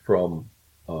came from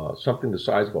something the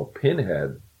size of a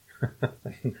pinhead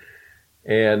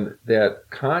and that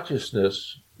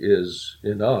consciousness is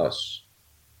in us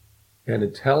and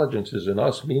intelligence is in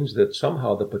us means that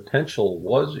somehow the potential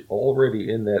was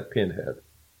already in that pinhead.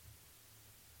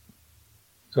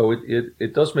 So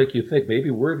it does make you think maybe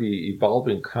we're the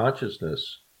evolving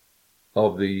consciousness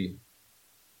of the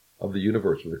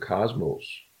universe, of the cosmos.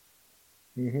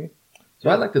 Mm-hmm. So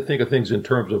I like to think of things in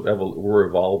terms of we're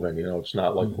evolving. It's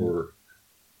not like we're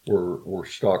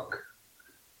stuck.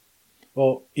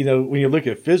 Well, when you look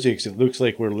at physics, it looks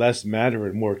like we're less matter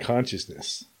and more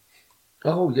consciousness.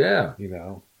 Oh yeah.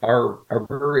 Our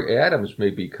very atoms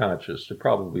may be conscious. They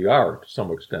probably are to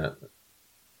some extent.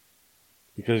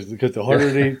 Because the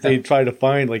harder they try to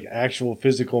find like actual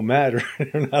physical matter,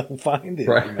 they're not finding it.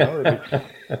 Right.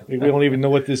 We don't even know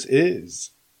what this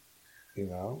is.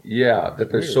 Yeah,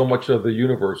 that there's so much of the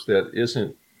universe that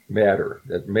isn't matter.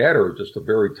 That matter is just a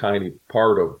very tiny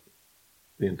part of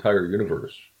the entire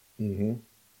universe. Mm-hmm.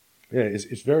 Yeah,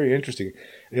 it's very interesting.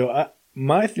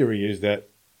 My theory is that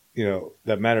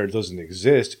that matter doesn't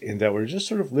exist, and that we're just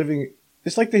sort of living.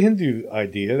 It's like the Hindu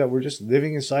idea that we're just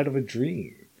living inside of a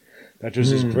dream. That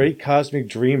there's this great cosmic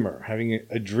dreamer having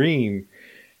a dream,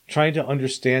 trying to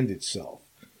understand itself.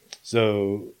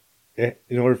 So,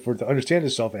 in order for it to understand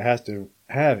itself, it has to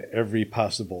have every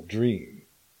possible dream.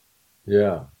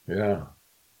 Yeah. That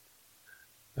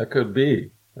could be.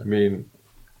 I mean,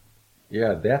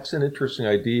 yeah, that's an interesting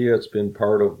idea. It's been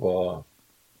part of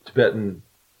Tibetan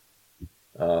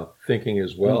thinking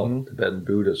as well, Tibetan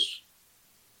Buddhists,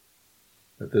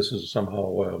 that this is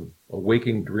somehow a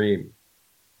waking dream.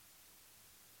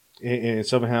 And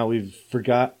somehow we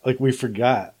forgot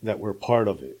that we're part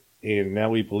of it. And now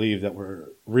we believe that we're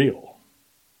real.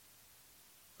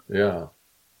 Yeah.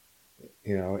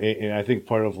 And I think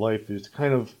part of life is to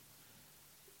kind of,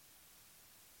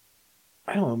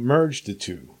 merge the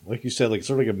two. Like you said, like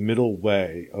sort of like a middle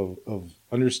way of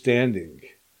understanding,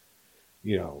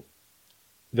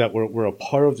 that we're a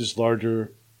part of this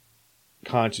larger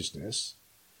consciousness,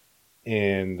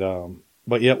 and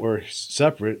but yet we're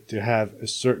separate to have a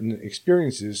certain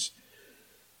experiences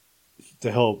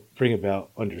to help bring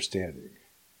about understanding.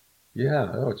 Yeah,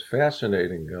 no, it's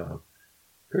fascinating.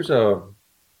 There's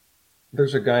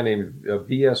a guy named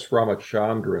V.S.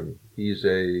 Ramachandran. He's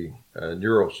a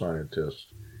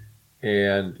neuroscientist,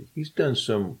 and he's done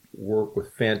some work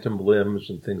with phantom limbs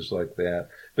and things like that.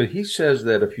 But he says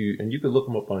that and you can look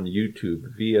him up on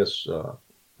YouTube, V.S.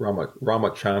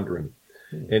 Ramachandran,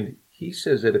 and he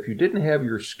says that if you didn't have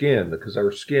your skin, because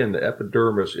our skin, the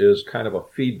epidermis, is kind of a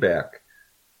feedback,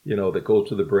 that goes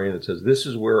to the brain that says, this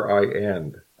is where I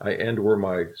end. I end where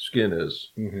my skin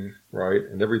is, right?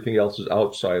 And everything else is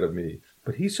outside of me.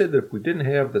 But he said that if we didn't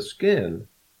have the skin,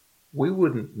 we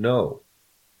wouldn't know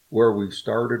where we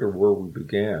started or where we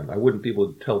began. I wouldn't be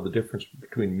able to tell the difference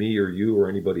between me or you or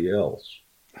anybody else.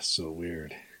 That's so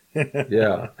weird.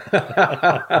 Yeah.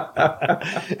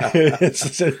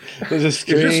 It's a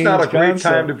strange. Is this not a great concept.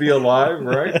 time to be alive,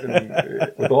 right?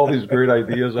 And with all these great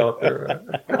ideas out there.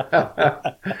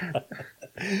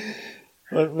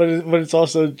 But it's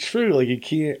also true. Like, you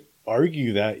can't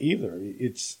argue that either.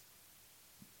 It's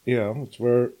it's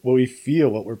what we feel,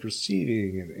 what we're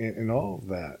perceiving, and all of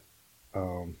that.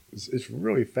 It's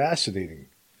really fascinating.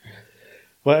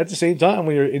 But at the same time,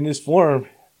 when you're in this form,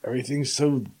 everything's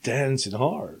so dense and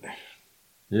hard.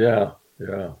 Yeah.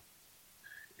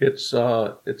 It's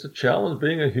a challenge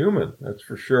being a human, that's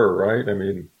for sure, right? I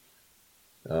mean,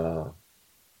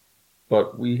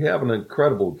 but we have an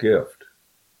incredible gift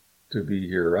to be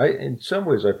here. In some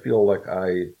ways, I feel like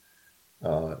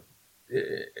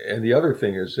and the other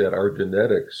thing is that our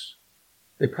genetics,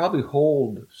 they probably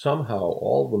hold somehow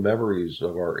all the memories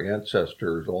of our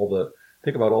ancestors,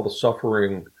 think about all the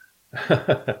suffering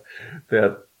that,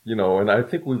 and I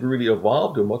think we've really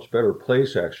evolved to a much better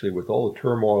place, actually, with all the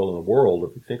turmoil in the world.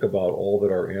 If you think about all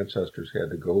that our ancestors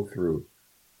had to go through,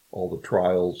 all the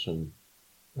trials and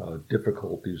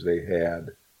difficulties they had,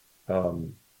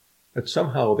 that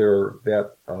somehow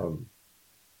that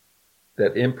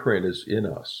imprint is in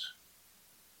us.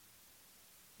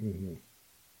 Mm-hmm.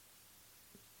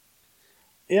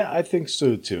 Yeah, I think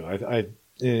so too.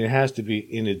 It has to be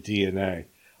in the DNA.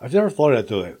 I've never thought of that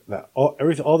though. That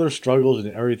all their struggles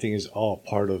and everything is all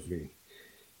part of me.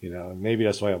 Maybe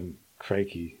that's why I'm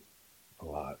cranky a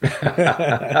lot.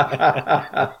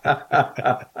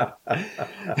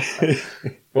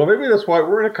 Well, maybe that's why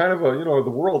we're in a kind of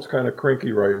the world's kind of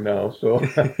cranky right now. So.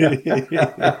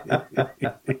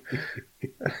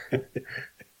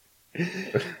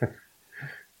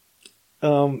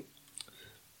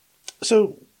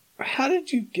 So how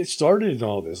did you get started in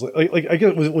all this? Like I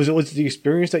guess was it the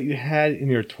experience that you had in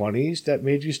your 20s that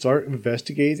made you start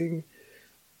investigating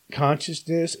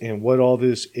consciousness and what all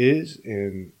this is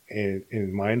and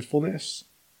mindfulness?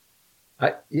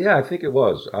 I think it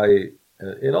was.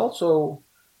 And also,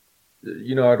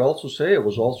 I'd also say it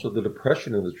was also the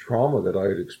depression and the trauma that I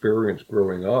had experienced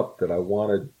growing up that I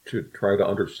wanted to try to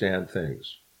understand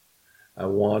things. I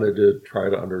wanted to try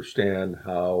to understand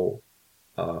how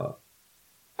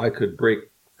I could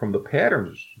break from the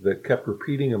patterns that kept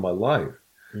repeating in my life.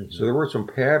 Mm-hmm. So there were some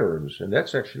patterns, and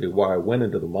that's actually why I went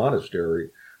into the monastery.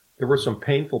 There were some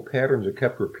painful patterns that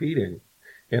kept repeating,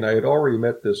 and I had already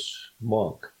met this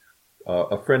monk.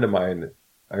 A friend of mine,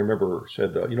 I remember,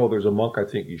 said, there's a monk I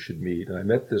think you should meet. And I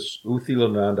met this U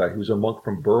Thilananda, who's a monk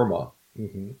from Burma.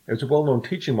 Mm-hmm. It's a well-known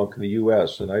teaching monk in the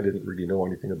U.S., and I didn't really know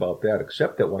anything about that,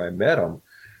 except that when I met him,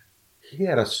 he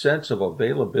had a sense of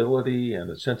availability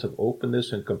and a sense of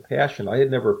openness and compassion I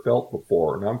had never felt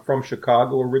before. And I'm from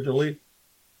Chicago originally,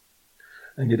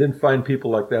 and you didn't find people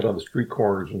like that on the street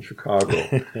corners in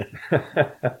Chicago.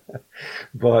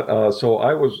 But so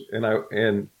I was,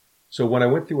 so when I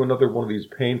went through another one of these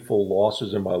painful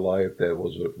losses in my life that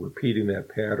was repeating that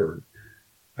pattern,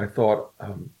 I thought,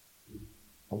 I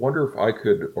wonder if I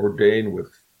could ordain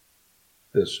with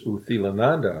this U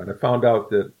Thilananda. And I found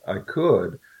out that I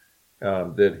could.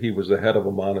 That he was the head of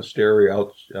a monastery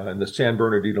out in the San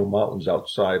Bernardino Mountains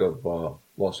outside of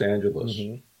Los Angeles.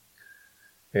 Mm-hmm.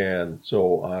 And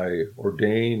so I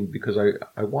ordained because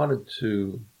I wanted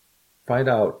to find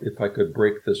out if I could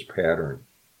break this pattern.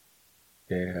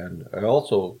 And I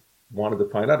also wanted to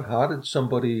find out, how did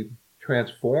somebody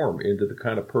transform into the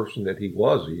kind of person that he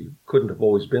was? He couldn't have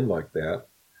always been like that.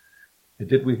 And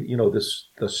did we,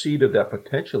 the seed of that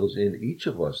potential is in each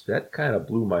of us. That kind of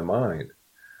blew my mind.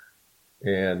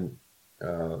 And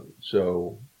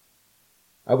so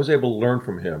I was able to learn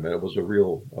from him, and it was a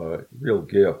real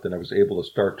gift. And I was able to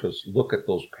start to look at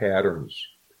those patterns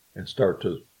and start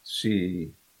to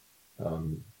see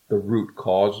the root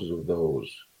causes of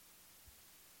those.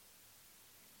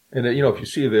 And if you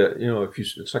see that,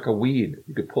 it's like a weed.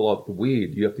 You could pull out the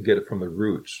weed. You have to get it from the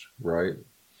roots, right?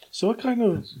 So what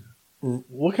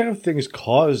kind of things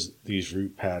cause these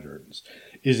root patterns?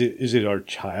 Is it our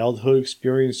childhood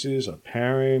experiences, our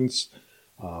parents,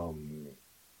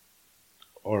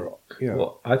 or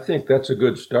Well, I think that's a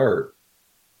good start.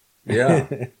 Yeah.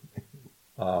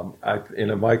 And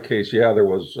in my case, there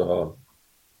was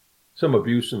some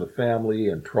abuse in the family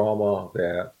and trauma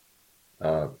that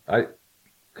I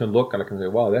can look and I can say,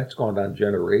 wow, that's gone down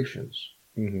generations,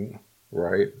 mm-hmm.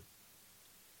 right?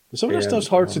 Some of that stuff's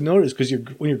hard to notice because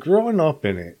when you're growing up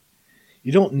in it,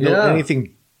 you don't know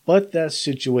anything but that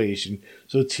situation.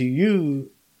 So to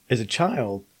you, as a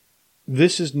child,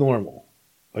 this is normal.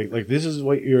 Like this is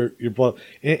what your blood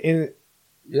and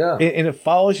it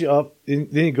follows you up.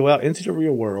 And then you go out into the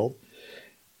real world.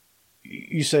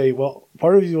 You say, well,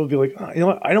 part of you will be like, oh, you know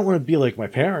what? I don't want to be like my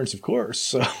parents, of course.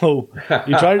 So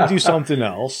you try to do something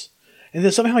else, and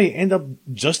then somehow you end up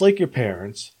just like your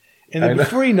parents. And then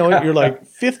before you know it, you're like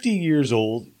 50 years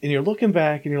old, and you're looking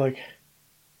back, and you're like,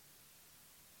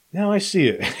 now I see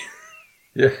it.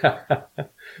 Yeah.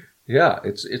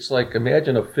 It's like,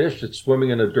 imagine a fish that's swimming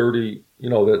in a dirty,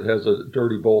 that has a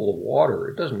dirty bowl of water.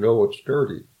 It doesn't know it's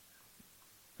dirty.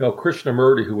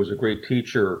 Krishnamurti, who was a great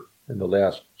teacher in the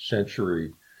last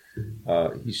century,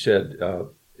 he said,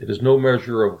 it is no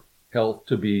measure of health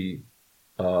to be,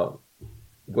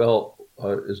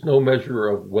 is no measure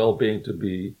of well-being to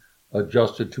be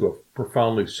adjusted to a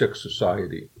profoundly sick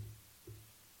society.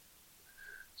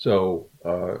 So,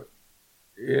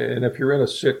 and if you're in a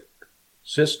sick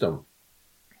system,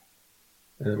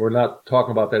 and we're not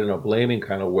talking about that in a blaming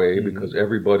kind of way, mm-hmm. because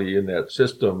everybody in that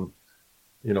system,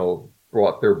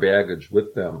 brought their baggage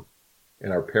with them,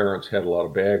 and our parents had a lot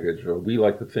of baggage. We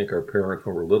like to think our parents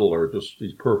when we're little are just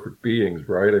these perfect beings,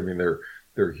 right? I mean,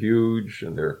 they're huge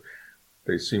and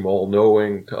they seem all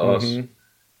knowing to us. Mm-hmm.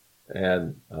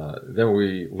 And then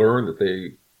we learned that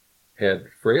they had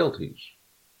frailties.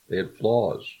 They had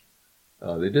flaws.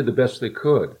 They did the best they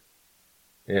could.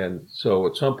 And so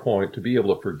at some point, to be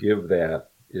able to forgive that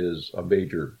is a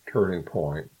major turning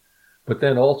point. But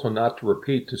then also not to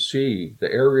repeat, to see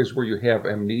the areas where you have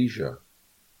amnesia,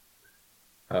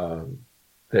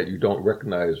 that you don't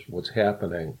recognize what's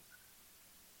happening.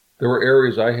 There were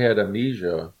areas I had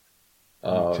amnesia.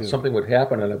 Something would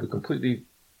happen and I would completely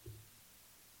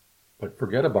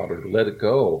forget about it, let it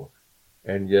go.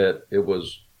 And yet it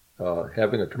was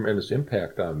having a tremendous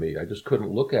impact on me. I just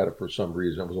couldn't look at it for some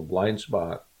reason. It was a blind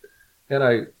spot. And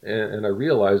I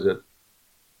realized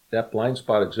that blind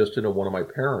spot existed in one of my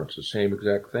parents, the same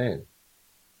exact thing.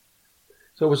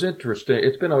 So it was interesting.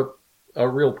 It's been a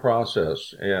real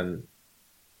process, and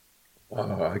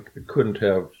I couldn't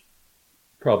have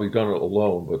probably done it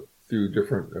alone, but through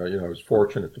different, I was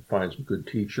fortunate to find some good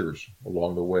teachers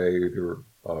along the way, either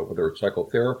whether it's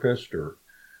psychotherapist or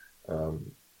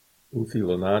Uthi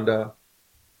Lananda.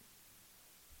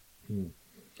 Do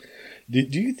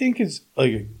you think it's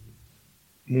like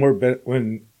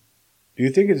do you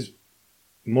think it's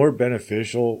more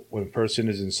beneficial when a person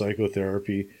is in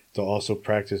psychotherapy to also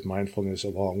practice mindfulness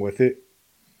along with it?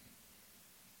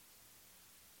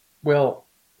 Well,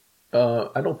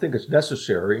 I don't think it's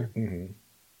necessary. Mm-hmm.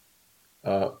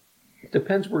 It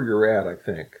depends where you're at, I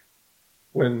think.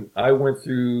 When I went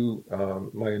through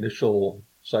my initial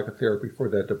psychotherapy for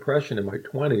that depression in my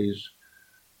 20s,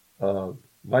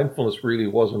 mindfulness really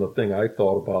wasn't a thing I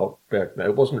thought about back then.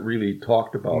 It wasn't really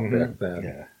talked about mm-hmm. back then.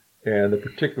 Yeah. And the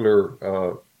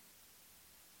particular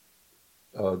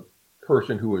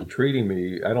person who was treating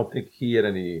me, I don't think he had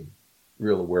any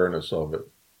real awareness of it.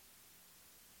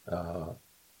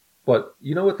 But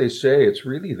you know what they say? It's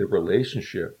really the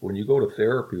relationship. When you go to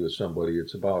therapy with somebody,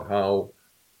 it's about how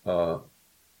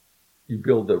you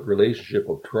build a relationship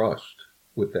of trust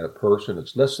with that person.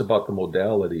 It's less about the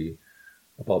modality,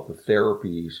 about the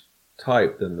therapy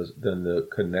type than the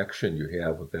connection you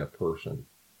have with that person.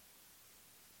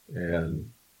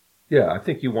 And I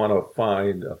think you want to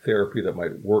find a therapy that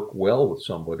might work well with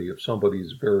somebody. If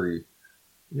somebody's very,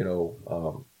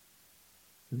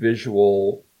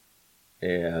 visual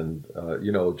and,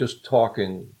 just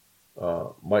talking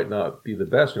might not be the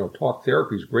best. Talk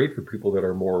therapy is great for people that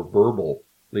are more verbal,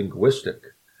 linguistic,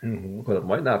 mm-hmm. but it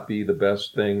might not be the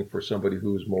best thing for somebody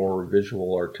who's more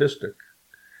visual, artistic.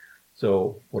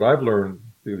 So what I've learned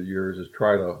through the years is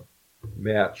try to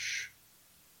match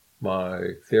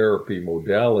my therapy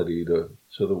modality to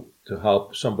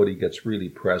how somebody gets really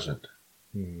present.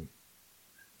 Mm-hmm.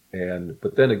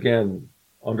 But then again,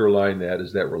 underlying that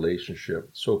is that relationship.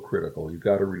 It's so critical. You've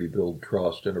got to really build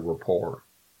trust and a rapport.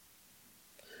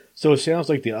 So it sounds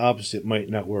like the opposite might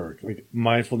not work. Like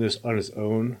mindfulness on its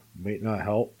own might not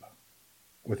help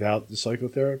without the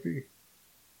psychotherapy.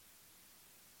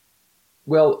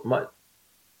 Well,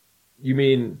 you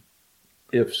mean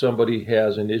if somebody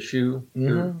has an issue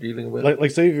they're dealing with?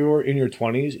 Like say if you were in your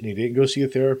 20s and you didn't go see a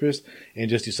therapist and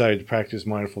just decided to practice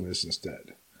mindfulness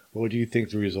instead, what would you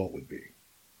think the result would be?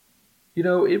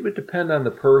 It would depend on the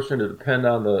person. It would depend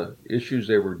on the issues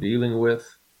they were dealing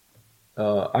with.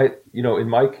 In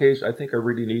my case, I think I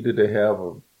really needed to have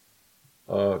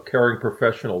a caring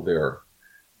professional there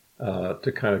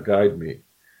to kind of guide me.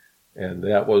 And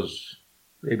that was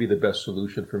maybe the best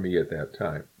solution for me at that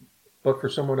time. But for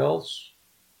someone else,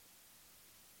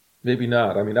 maybe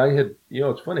not. I mean,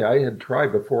 it's funny, I had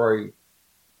tried before I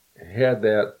had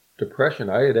that depression.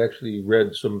 I had actually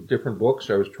read some different books.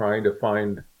 I was trying to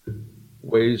find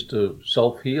ways to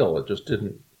self-heal. It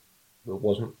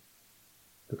wasn't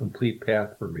the complete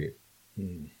path for me.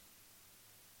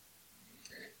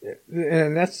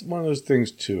 And that's one of those things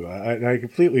too. I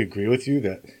completely agree with you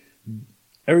that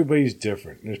everybody's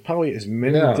different. There's probably as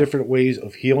many different ways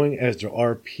of healing as there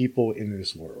are people in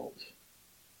this world.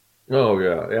 Oh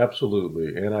yeah,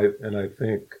 absolutely. And I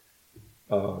think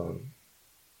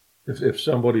if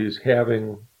somebody's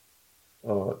having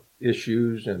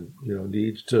issues and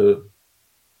needs to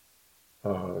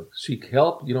seek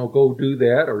help, go do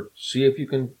that, or see if you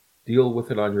can deal with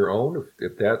it on your own.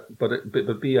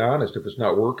 But be honest. If it's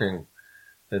not working,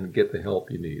 then get the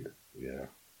help you need. Yeah.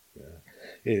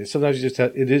 Sometimes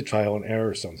it is trial and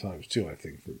error sometimes too, I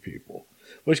think, for people,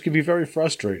 which can be very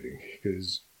frustrating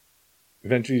because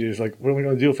eventually you're just like, what am I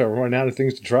going to do if I run out of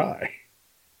things to try?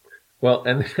 Well,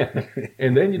 and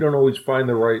then you don't always find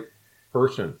the right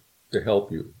person to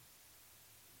help you.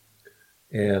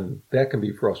 And that can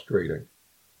be frustrating.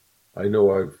 I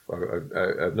know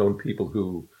I've known people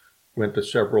who went to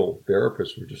several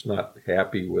therapists who were just not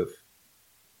happy with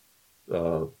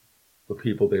the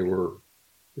people they were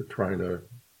trying to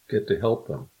get to help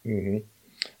them. Mm-hmm.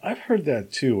 I've heard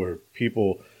that too, where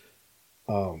people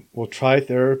will try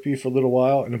therapy for a little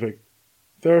while and like,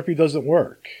 therapy doesn't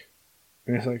work.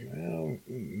 And it's like, well,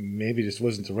 maybe this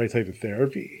wasn't the right type of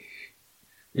therapy.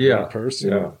 Yeah. Right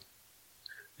person.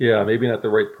 Yeah, maybe not the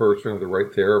right person or the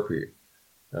right therapy.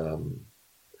 And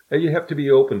you have to be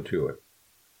open to it.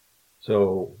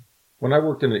 So when I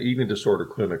worked in an eating disorder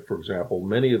clinic, for example,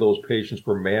 many of those patients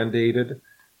were mandated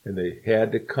and they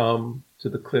had to come to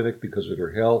the clinic because of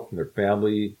their health and their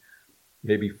family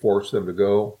maybe forced them to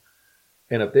go.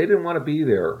 And if they didn't want to be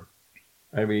there,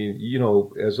 I mean,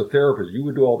 as a therapist, you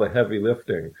would do all the heavy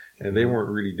lifting and they weren't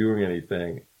really doing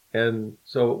anything. And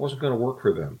so it wasn't going to work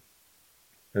for them.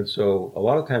 And so a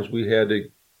lot of times we had to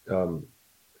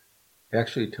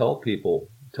actually tell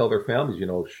their families,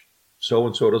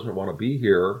 so-and-so doesn't want to be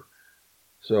here.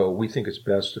 So we think it's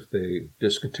best if they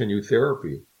discontinue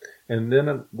therapy. And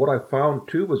then what I found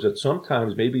too was that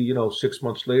sometimes maybe, 6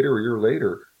 months later or a year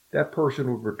later, that person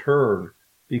would return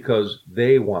because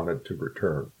they wanted to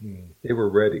return. They were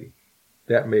ready.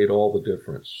 That made all the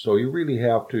difference. So you really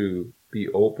have to be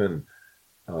open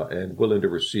and willing to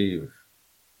receive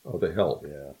the help.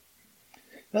 Yeah.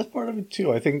 That's part of it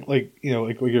too. I think like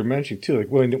what you're mentioning too, like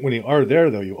when you are there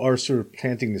though, you are sort of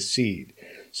planting the seed.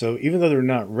 So even though they're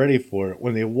not ready for it,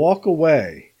 when they walk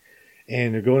away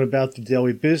and they're going about the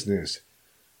daily business,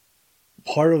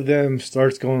 part of them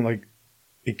starts going like,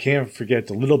 they can't forget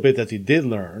the little bit that they did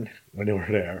learn when they were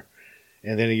there.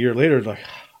 And then a year later, it's like,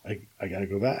 I got to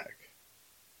go back.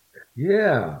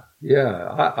 Yeah.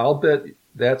 I'll bet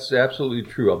that's absolutely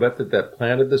true. I'll bet that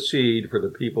planted the seed for the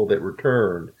people that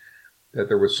returned, that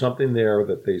there was something there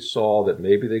that they saw that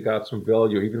maybe they got some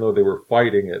value, even though they were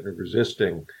fighting it and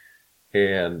resisting,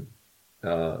 and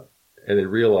they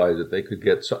realized that they could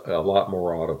get a lot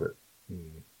more out of it.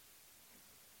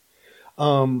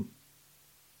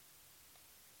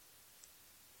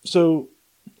 So,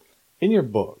 in your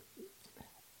book,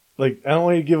 like I don't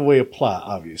want to give away a plot,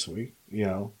 obviously,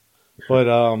 but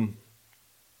I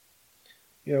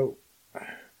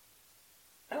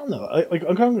don't know.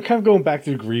 I'm kind of going back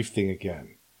to the grief thing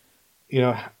again.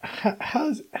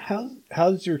 How's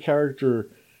your character,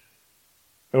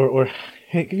 or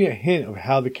give me a hint of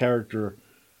how the character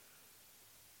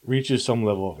reaches some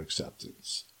level of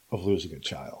acceptance of losing a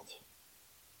child?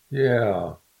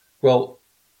 Yeah. Well,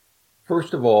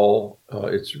 first of all,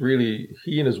 it's really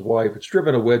he and his wife. It's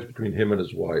driven a wedge between him and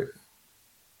his wife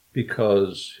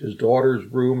because his daughter's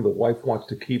room, the wife wants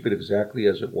to keep it exactly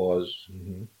as it was.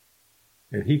 Mm-hmm.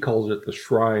 And he calls it the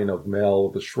shrine of Mel,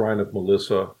 the shrine of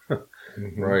Melissa,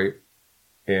 right?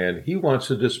 And he wants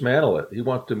to dismantle it. He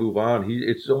wants to move on.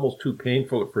 It's almost too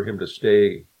painful for him to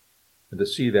stay and to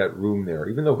see that room there,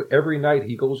 even though every night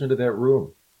he goes into that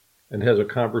room and has a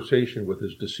conversation with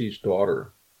his deceased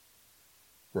daughter,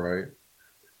 right?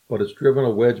 But it's driven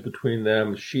a wedge between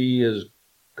them. She is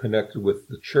connected with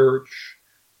the church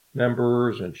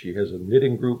members, and she has a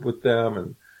knitting group with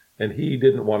them, and he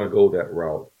didn't want to go that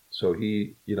route. So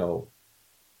he,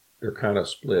 they're kind of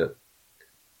split.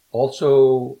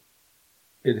 Also,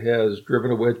 it has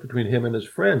driven a wedge between him and his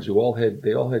friends they all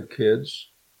had kids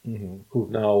who've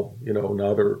now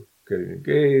they're getting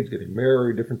engaged, getting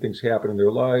married, different things happen in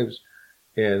their lives.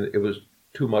 And it was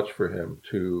too much for him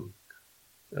to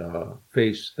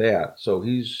face that. So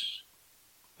he's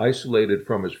isolated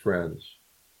from his friends.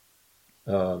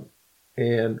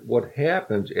 And what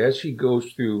happens as he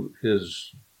goes through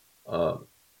his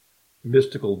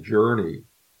mystical journey,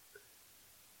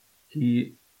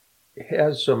 he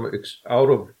has some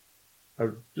I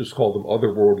just call them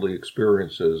otherworldly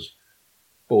experiences,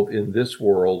 both in this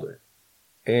world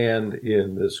and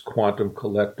in this quantum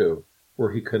collective,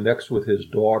 where he connects with his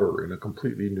daughter in a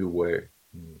completely new way.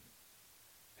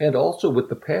 And also with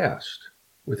the past,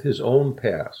 with his own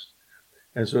past.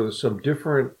 And so there's some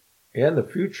different, and the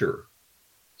future.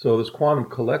 So this quantum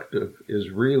collective is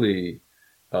really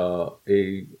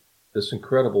this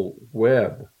incredible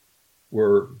web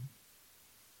where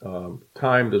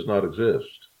time does not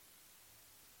exist.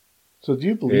 So do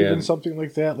you believe in something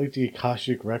like that, like the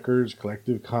Akashic Records,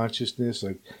 collective consciousness,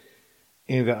 and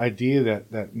the idea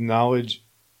that knowledge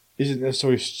isn't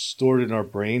necessarily stored in our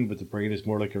brain, but the brain is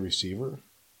more like a receiver?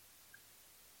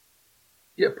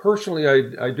 Yeah, personally,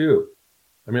 I do.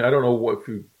 I mean, I don't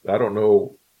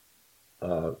know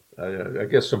I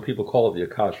guess some people call it the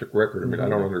Akashic Record. I mean, I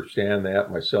don't understand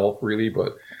that myself really,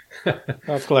 but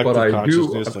that's collective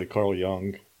consciousness, like Carl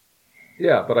Jung.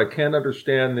 Yeah, but I can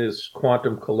understand this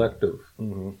quantum collective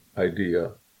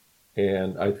idea,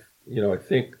 and I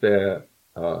think that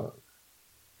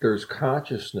there's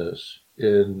consciousness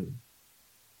in,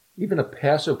 even a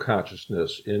passive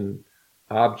consciousness in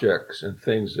objects and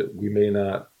things that we may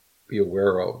not be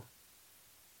aware of.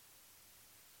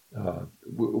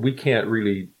 We can't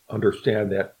really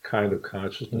understand that kind of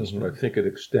consciousness, but I think it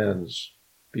extends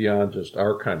beyond just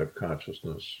our kind of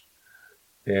consciousness.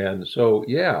 And so,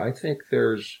 yeah, I think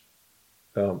there's,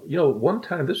 one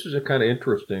time, this is a kind of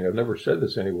interesting, I've never said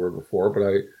this anywhere before, but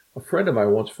a friend of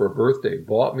mine once for a birthday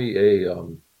bought me a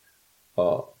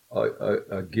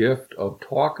gift of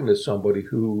talking to somebody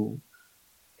who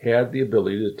had the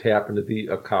ability to tap into the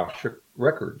Akashic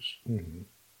Records.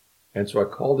 And so I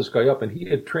called this guy up, and he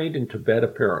had trained in Tibet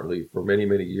apparently for many,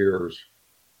 many years.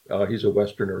 He's a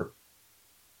Westerner.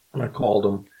 And I called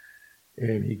him,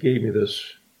 and he gave me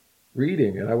this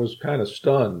reading, and I was kind of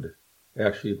stunned,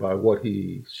 actually, by what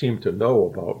he seemed to know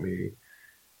about me.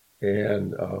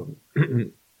 And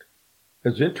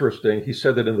it's interesting. He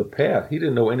said that in the past, he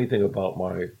didn't know anything about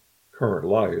my current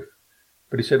life,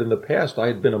 but he said in the past I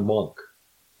had been a monk.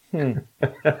 And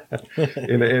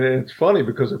it's funny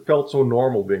because it felt so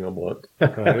normal being a monk.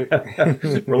 Right.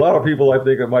 For a lot of people, I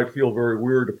think it might feel very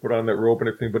weird to put on that robe and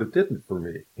everything, but it didn't for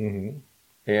me.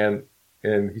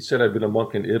 And he said I'd been a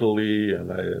monk in Italy,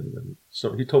 and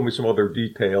so he told me some other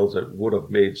details that would have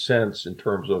made sense in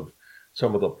terms of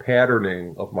some of the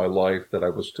patterning of my life that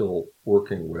I was still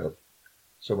working with,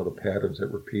 some of the patterns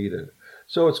that repeated.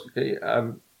 So it's,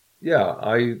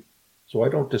 so I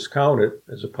don't discount it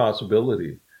as a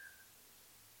possibility.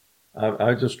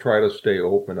 I just try to stay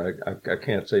open. I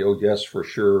can't say, oh, yes, for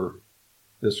sure,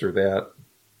 this or that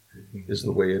is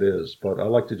the way it is. But I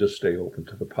like to just stay open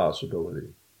to the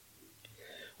possibility.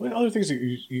 One of the other things that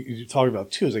you talk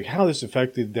about, too, is like how this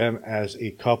affected them as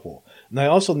a couple. And I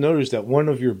also noticed that one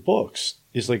of your books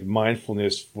is like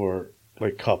mindfulness for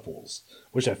like couples,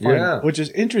 which I find, which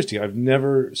is interesting. I've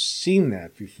never seen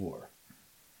that before.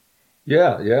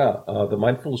 Yeah. The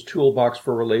Mindfulness Toolbox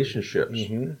for Relationships.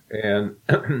 And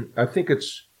I think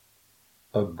it's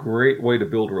a great way to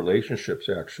build relationships,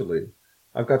 actually.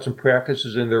 I've got some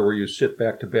practices in there where you sit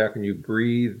back to back and you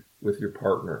breathe with your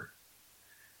partner.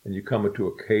 And you come into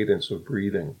a cadence of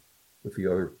breathing with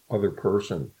the other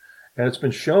person. And it's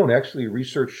been shown, actually,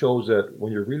 research shows that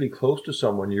when you're really close to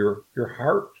someone, your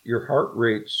heart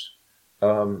rates,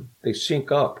 they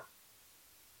sync up.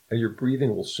 And your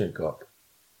breathing will sync up.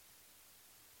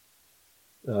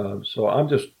 So I'm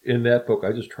just, in that book,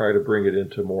 I just try to bring it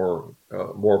into more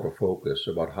of a focus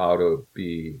about how to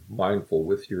be mindful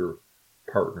with your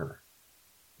partner.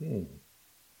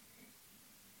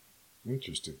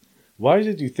 Interesting. Why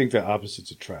did you think that opposites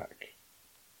attract?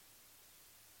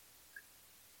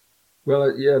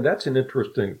 Well, yeah, that's an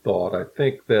interesting thought. I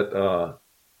think that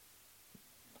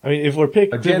I mean, if we're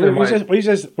picking, Again, the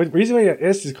reason why I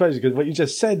asked this question is because what you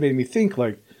just said made me think,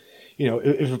 like, you know,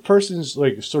 if a person's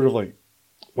like sort of like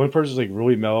one person's like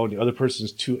really mellow and the other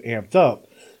person's too amped up,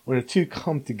 when the two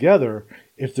come together,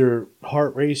 if their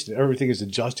heart rate and everything is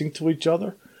adjusting to each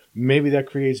other, maybe that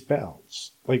creates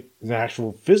balance, like an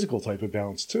actual physical type of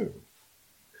balance too.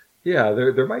 Yeah,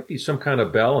 there might be some kind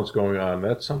of balance going on.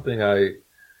 That's something and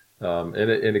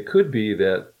it could be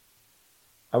that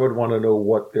I would want to know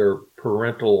what their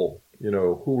parental,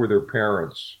 who were their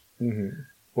parents? Mm-hmm.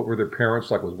 What were their parents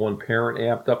like? Was one parent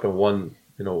amped up and one,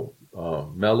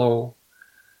 mellow?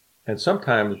 And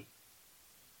sometimes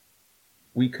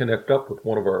we connect up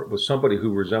with somebody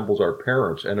who resembles our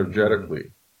parents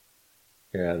energetically.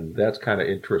 Mm-hmm. And that's kind of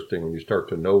interesting when you start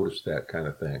to notice that kind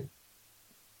of thing.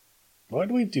 Why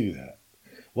do we do that?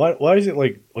 Why is it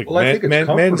like well,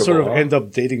 men sort of end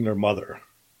up dating their mother?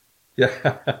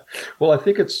 Yeah. Well, I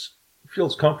think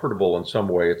feels comfortable in some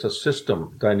way. It's a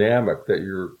system dynamic that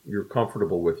you're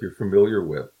comfortable with, you're familiar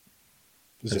with.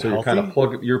 Is and it so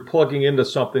healthy? you're plugging into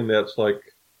something that's like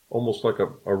almost like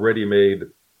a ready-made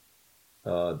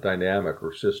dynamic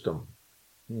or system.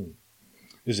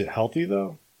 Is it healthy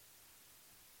though?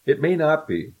 It may not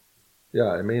be.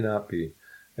 Yeah, it may not be.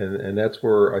 And that's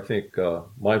where I think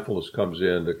mindfulness comes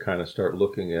in to kind of start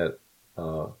looking at,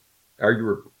 are you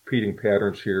repeating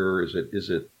patterns here? Is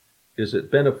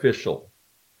it beneficial?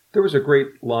 There was a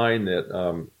great line that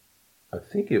I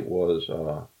think it was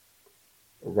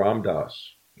Ram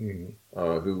Dass,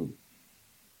 who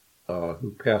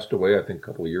passed away, I think, a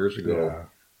couple of years ago.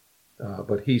 Yeah.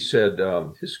 But he said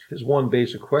his one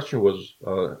basic question was,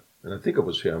 and I think it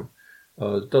was him,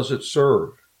 does it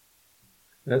serve?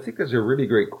 And I think that's a really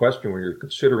great question when you're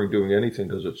considering doing anything.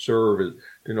 Does it serve?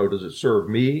 Does it serve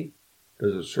me?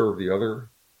 Does it serve the other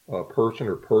person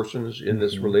or persons in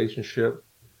this relationship?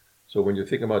 So when you're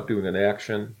thinking about doing an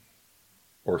action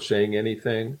or saying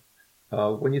anything,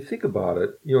 when you think about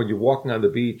it, you're walking on the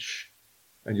beach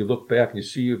and you look back and you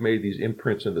see you've made these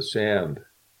imprints in the sand,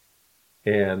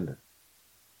 and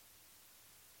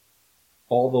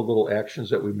all the little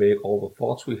actions that we make, all the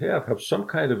thoughts we have some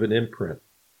kind of an imprint.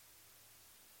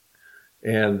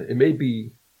 And it may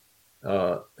be,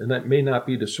 and that may not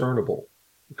be discernible.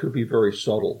 It could be very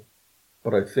subtle.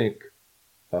 But I think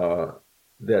that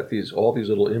all these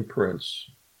little imprints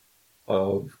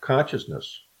of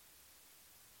consciousness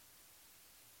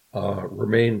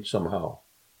remain somehow.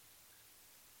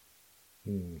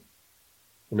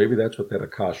 Maybe that's what that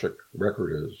Akashic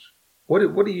record is.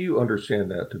 What do you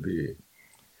understand that to be?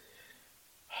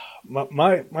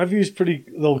 My view is a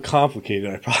little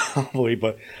complicated, probably,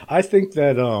 but I think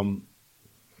that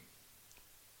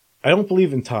I don't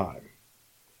believe in time.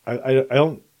 I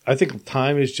don't. I think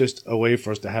time is just a way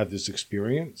for us to have this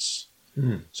experience.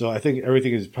 So I think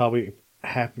everything is probably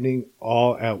happening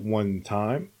all at one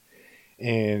time,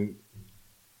 and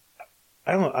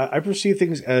I don't know. I perceive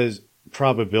things as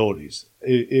probabilities.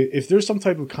 If there's some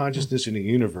type of consciousness in the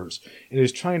universe and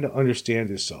is trying to understand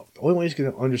itself, the only way it's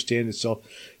going to understand itself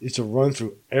is to run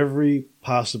through every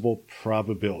possible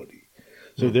probability.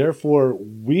 So therefore,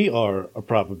 we are a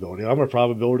probability. I'm a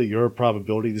probability. You're a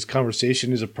probability. This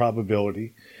conversation is a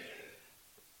probability.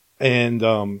 And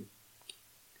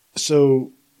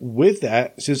so with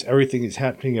that, since everything is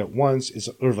happening at once, it's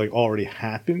sort of like already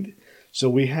happened. So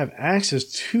we have access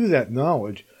to that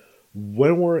knowledge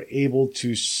when we're able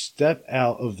to step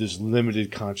out of this limited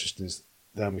consciousness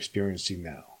that I'm experiencing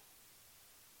now.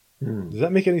 Does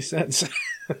that make any sense?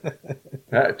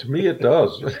 To me, it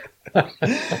does. I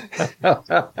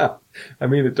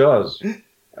mean, it does.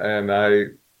 And I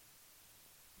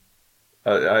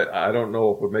don't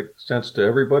know if it would make sense to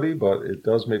everybody, but it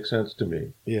does make sense to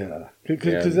me. Yeah.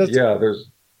 There's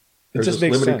this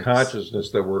limited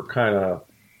consciousness that we're kind of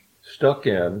stuck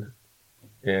in.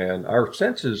 And our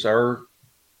senses they're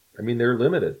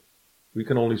limited. We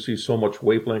can only see so much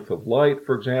wavelength of light,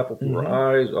 for example, through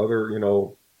our eyes. Other,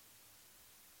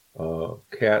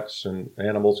 cats and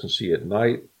animals can see at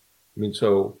night. I mean,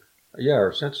 so, yeah,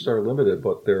 our senses are limited,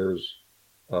 but there's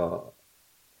a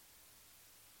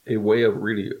way of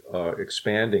really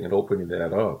expanding and opening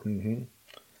that up.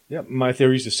 Yeah, my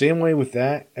theory is the same way with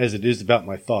that as it is about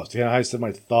my thoughts. Yeah, I said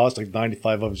my thoughts, like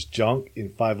 95 of it's junk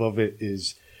and 5 of it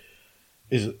is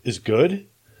good.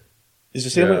 It's the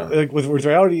same way, like with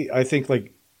reality. I think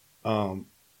like at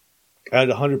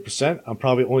 100%, I'm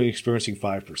probably only experiencing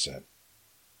 5%.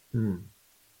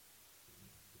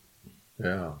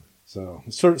 Yeah. So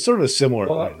it's sort of a similar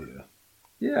idea.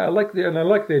 Yeah, I like the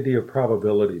idea of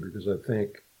probability, because I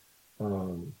think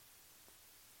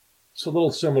it's a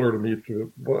little similar to me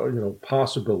to, well,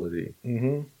 possibility.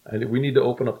 Mm-hmm. And we need to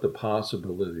open up the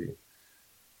possibility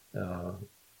uh,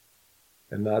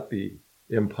 and not the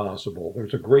impossible.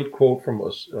 There's a great quote from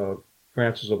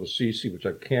Francis of Assisi, which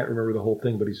I can't remember the whole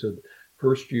thing, but he said,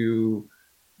 first you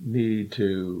need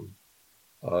to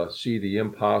see the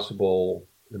impossible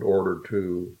in order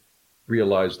to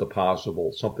realize the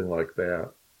possible, something like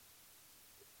that.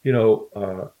 I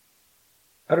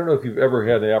don't know if you've ever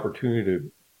had the opportunity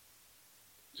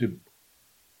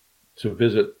to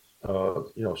visit,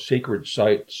 sacred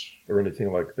sites or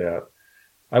anything like that.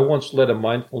 I once led a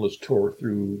mindfulness tour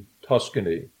through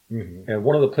Tuscany, and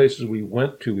one of the places we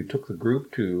took the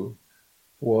group to,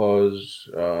 was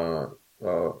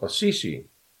Assisi.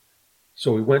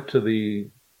 So we went to the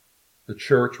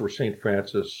church where St.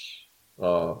 Francis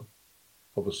of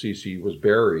Assisi was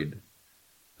buried,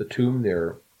 the tomb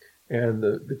there. And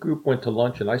the group went to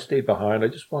lunch, and I stayed behind. I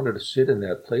just wanted to sit in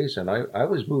that place, and I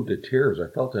was moved to tears. I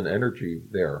felt an energy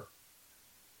there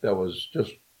that was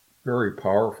just very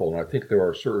powerful. And I think there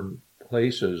are certain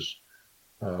places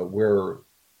where,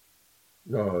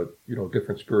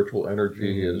 different spiritual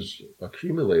energy is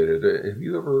accumulated. Have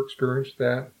you ever experienced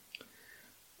that?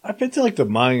 I've been to like the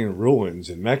Mayan ruins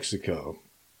in Mexico,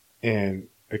 and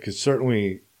I could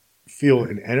certainly feel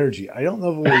an energy. I don't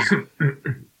know if it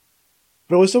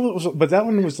was, but that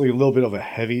one was like a little bit of a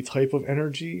heavy type of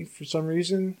energy for some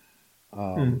reason.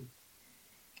 But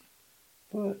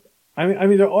I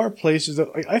mean, there are places that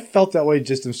I felt that way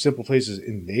just in simple places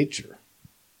in nature.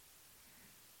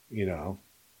 Where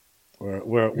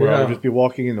I would just be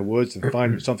walking in the woods and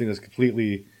find something that's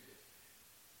completely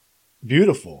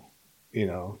beautiful.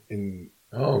 And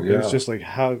it's just like,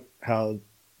 how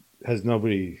has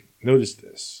nobody noticed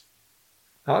this?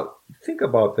 Think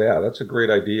about that. That's a great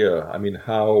idea. I mean,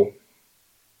 how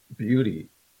beauty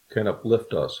can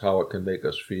uplift us, how it can make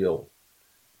us feel.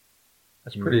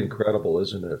 That's pretty incredible,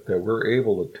 isn't it? That we're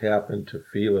able to tap into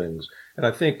feelings. And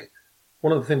I think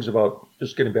one of the things about,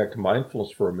 just getting back to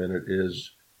mindfulness for a minute,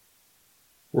 is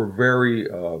we're very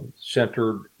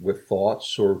centered with thoughts,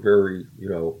 so we're very,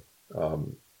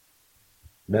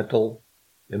 mental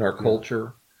in our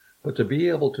culture. But to be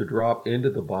able to drop into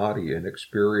the body and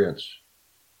experience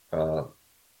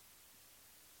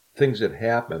things that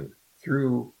happen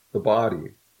through the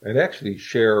body, and actually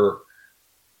share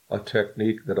a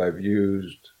technique that I've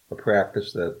used, a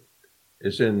practice that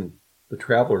is in the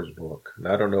Traveler's Book. And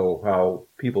I don't know how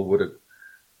people would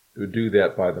do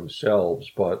that by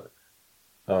themselves, but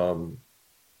to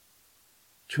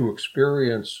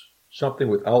experience something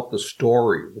without the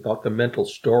story, without the mental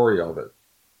story of it.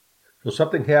 So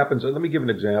something happens, and let me give an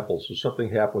example. So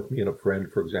something happened with me and a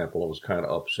friend, for example. It was kind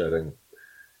of upsetting.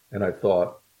 And I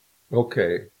thought,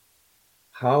 okay,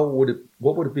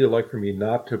 what would it be like for me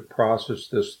not to process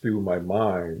this through my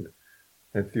mind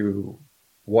and through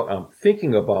what I'm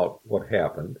thinking about what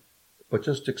happened, but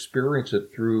just experience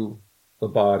it through the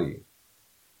body?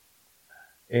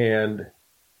 And,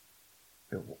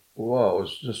 well, it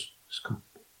was just a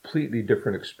completely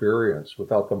different experience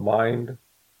without the mind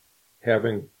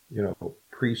having,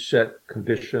 preset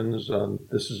conditions on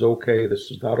this is okay,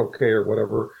 this is not okay, or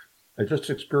whatever. And just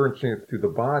experiencing it through the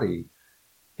body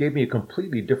gave me a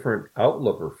completely different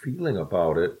outlook or feeling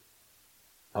about it.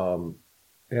 And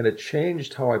it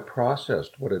changed how I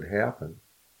processed what had happened.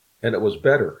 And it was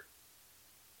better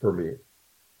for me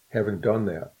having done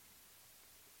that.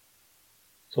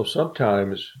 So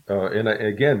sometimes, and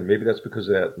again, maybe that's because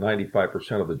of that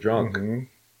 95% of the junk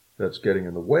that's getting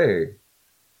in the way,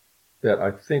 that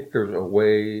I think there's a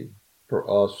way for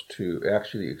us to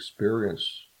actually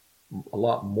experience a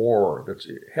lot more that's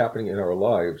happening in our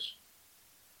lives,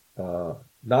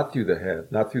 not through the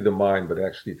head, not through the mind, but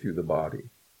actually through the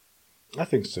body. I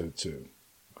think so too.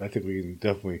 I think we can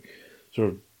definitely sort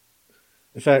of,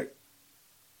 in fact,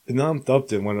 Anam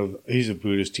Thupten, he's a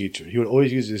Buddhist teacher. He would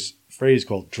always use this phrase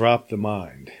called "drop the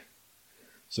mind."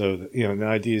 So, the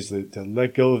idea is to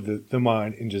let go of the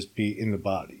mind and just be in the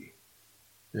body.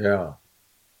 Yeah.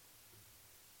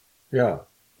 Yeah.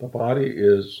 The body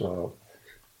is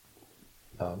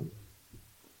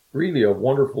really a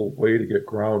wonderful way to get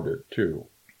grounded, too.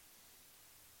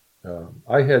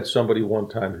 I had somebody one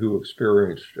time who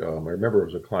experienced, I remember it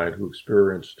was a client who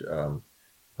experienced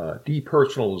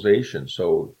depersonalization.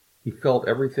 So he felt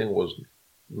nothing was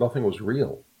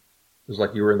real. It was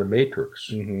like you were in the Matrix,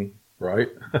 right?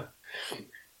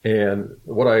 And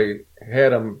what I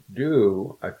had him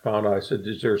do, I said,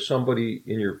 is there somebody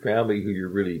in your family who you're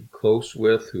really close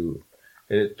with and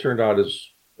it turned out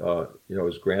his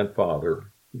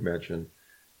grandfather, he mentioned.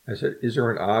 I said, is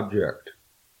there an object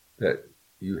that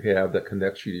you have that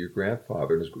connects you to your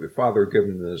grandfather. And his father had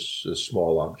given this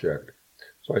small object.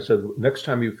 So I said, next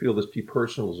time you feel this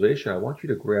depersonalization, I want you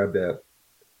to grab that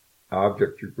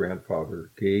object your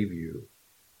grandfather gave you.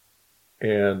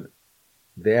 And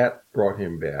that brought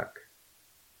him back.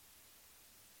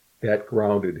 That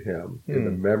grounded him in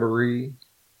the memory,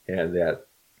 and that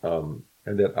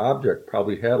object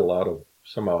probably had a lot of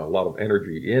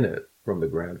energy in it from the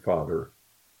grandfather.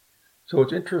 So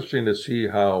it's interesting to see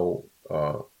how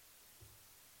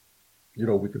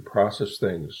we could process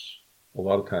things a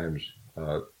lot of times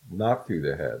not through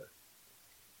the head.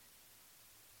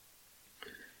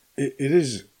 It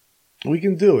is. We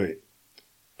can do it.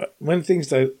 One of the things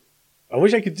that I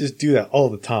wish I could just do that all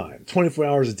the time, 24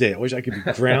 hours a day. I wish I could be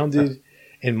grounded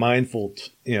and mindful,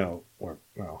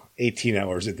 18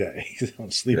 hours a day because I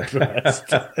don't sleep fast.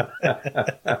 But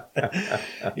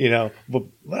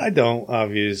I don't,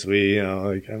 obviously,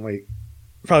 I might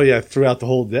probably throughout the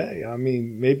whole day. I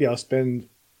mean, maybe I'll spend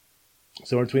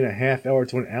somewhere between a half hour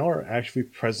to an hour actually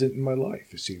present in my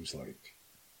life, it seems like.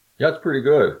 Yeah, that's pretty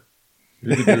good.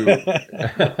 You could do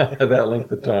that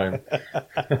length of time.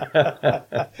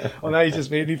 Well, now you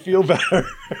just made me feel better.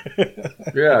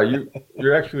 Yeah,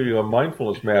 you're actually a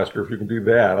mindfulness master if you can do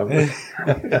that.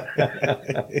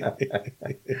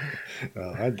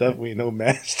 Well, I'm definitely no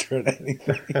master at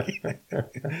anything.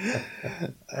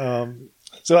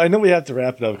 So I know we have to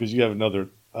wrap it up because you have another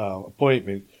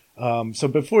appointment. So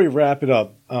before we wrap it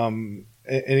up,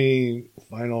 any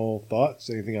final thoughts?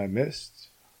 Anything I missed?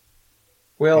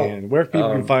 Well, and where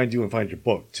people can find you and find your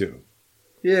book too.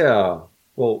 Yeah.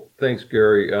 Well, thanks,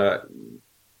 Gary. Well,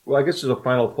 I guess as a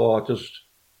final thought, just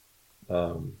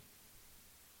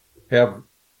have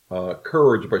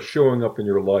courage by showing up in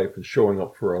your life and showing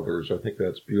up for others. I think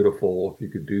that's beautiful. If you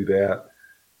could do that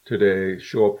today,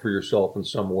 show up for yourself in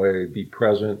some way, be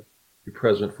present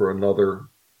for another.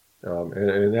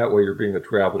 And that way you're being a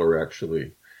traveler,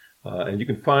 actually. And you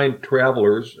can find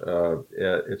Travelers.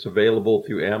 It's available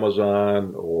through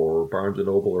Amazon or Barnes &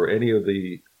 Noble or any of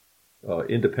the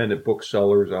independent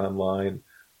booksellers online,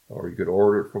 or you could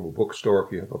order it from a bookstore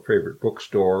if you have a favorite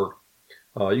bookstore.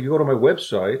 You can go to my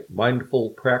website,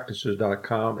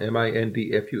 mindfulpractices.com,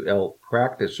 MINDFUL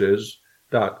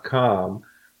practices.com,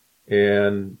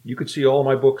 and you can see all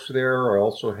my books there. I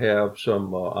also have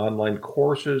some online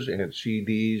courses and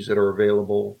CDs that are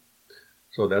available.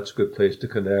 So that's a good place to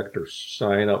connect or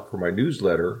sign up for my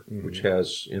newsletter, which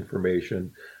has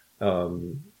information.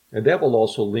 And that will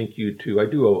also link you to, I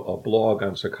do a blog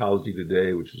on Psychology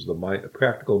Today, which is the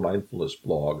Practical Mindfulness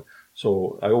blog.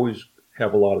 So I always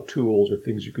have a lot of tools or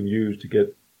things you can use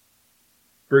to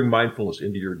bring mindfulness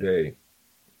into your day.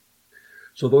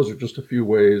 So those are just a few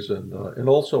ways. And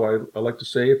also I like to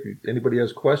say, if anybody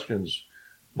has questions,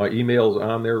 my email's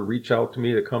on there. Reach out to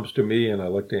me. It comes to me, and I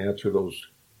like to answer those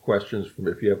questions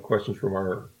if you have questions from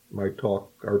our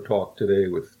talk today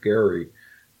with Gary,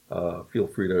 feel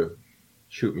free to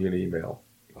shoot me an email.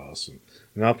 Awesome.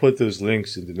 And I'll put those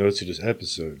links in the notes of this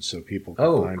episode so people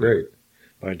can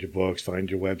find your books, find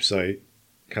your website,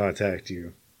 contact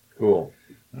you. Cool.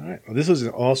 All right. Well, this was an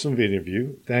awesome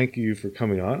interview. Thank you for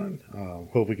coming on.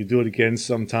 Hope we could do it again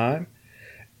sometime.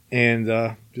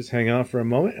 And just hang on for a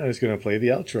moment. I'm just going to play the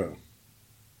outro.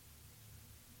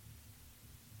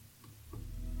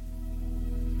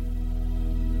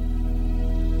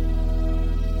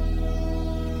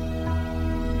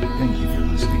 Thank you for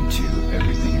listening to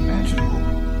Everything Imaginable.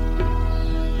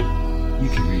 You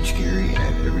can reach Gary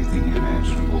at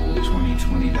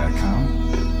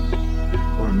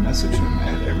everythingimaginable2020.com or message him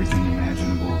at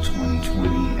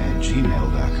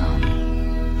everythingimaginable2020@gmail.com.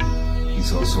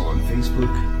 He's also on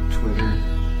Facebook, Twitter,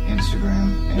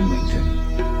 Instagram, and LinkedIn.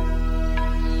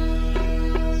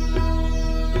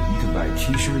 You can buy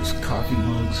t-shirts, coffee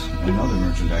mugs, and other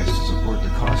merchandise to support the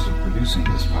cost of producing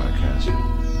this podcast.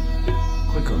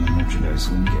 Click on the merchandise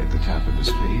link at the top of this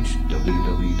page,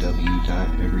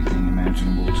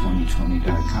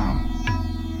 www.everythingimaginable2020.com.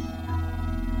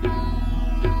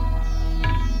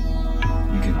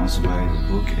 You can also buy the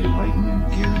book Enlightenment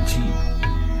Guaranteed.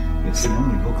 It's the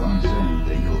only book on Zen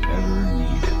that you'll ever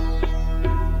need.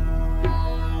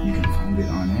 You can find it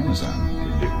on Amazon,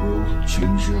 and it will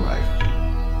change your life.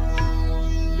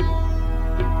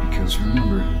 Because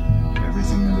remember,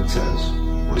 everything that it says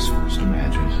was first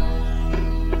imagined.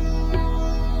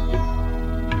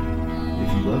 If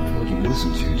you loved what you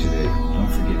listened to today,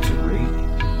 don't forget to rate,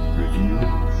 review,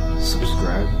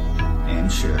 subscribe,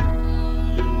 and share.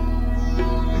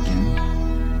 Again,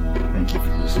 thank you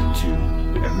for listening to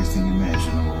Everything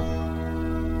Imaginable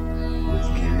with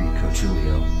Gary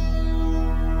Cochilio.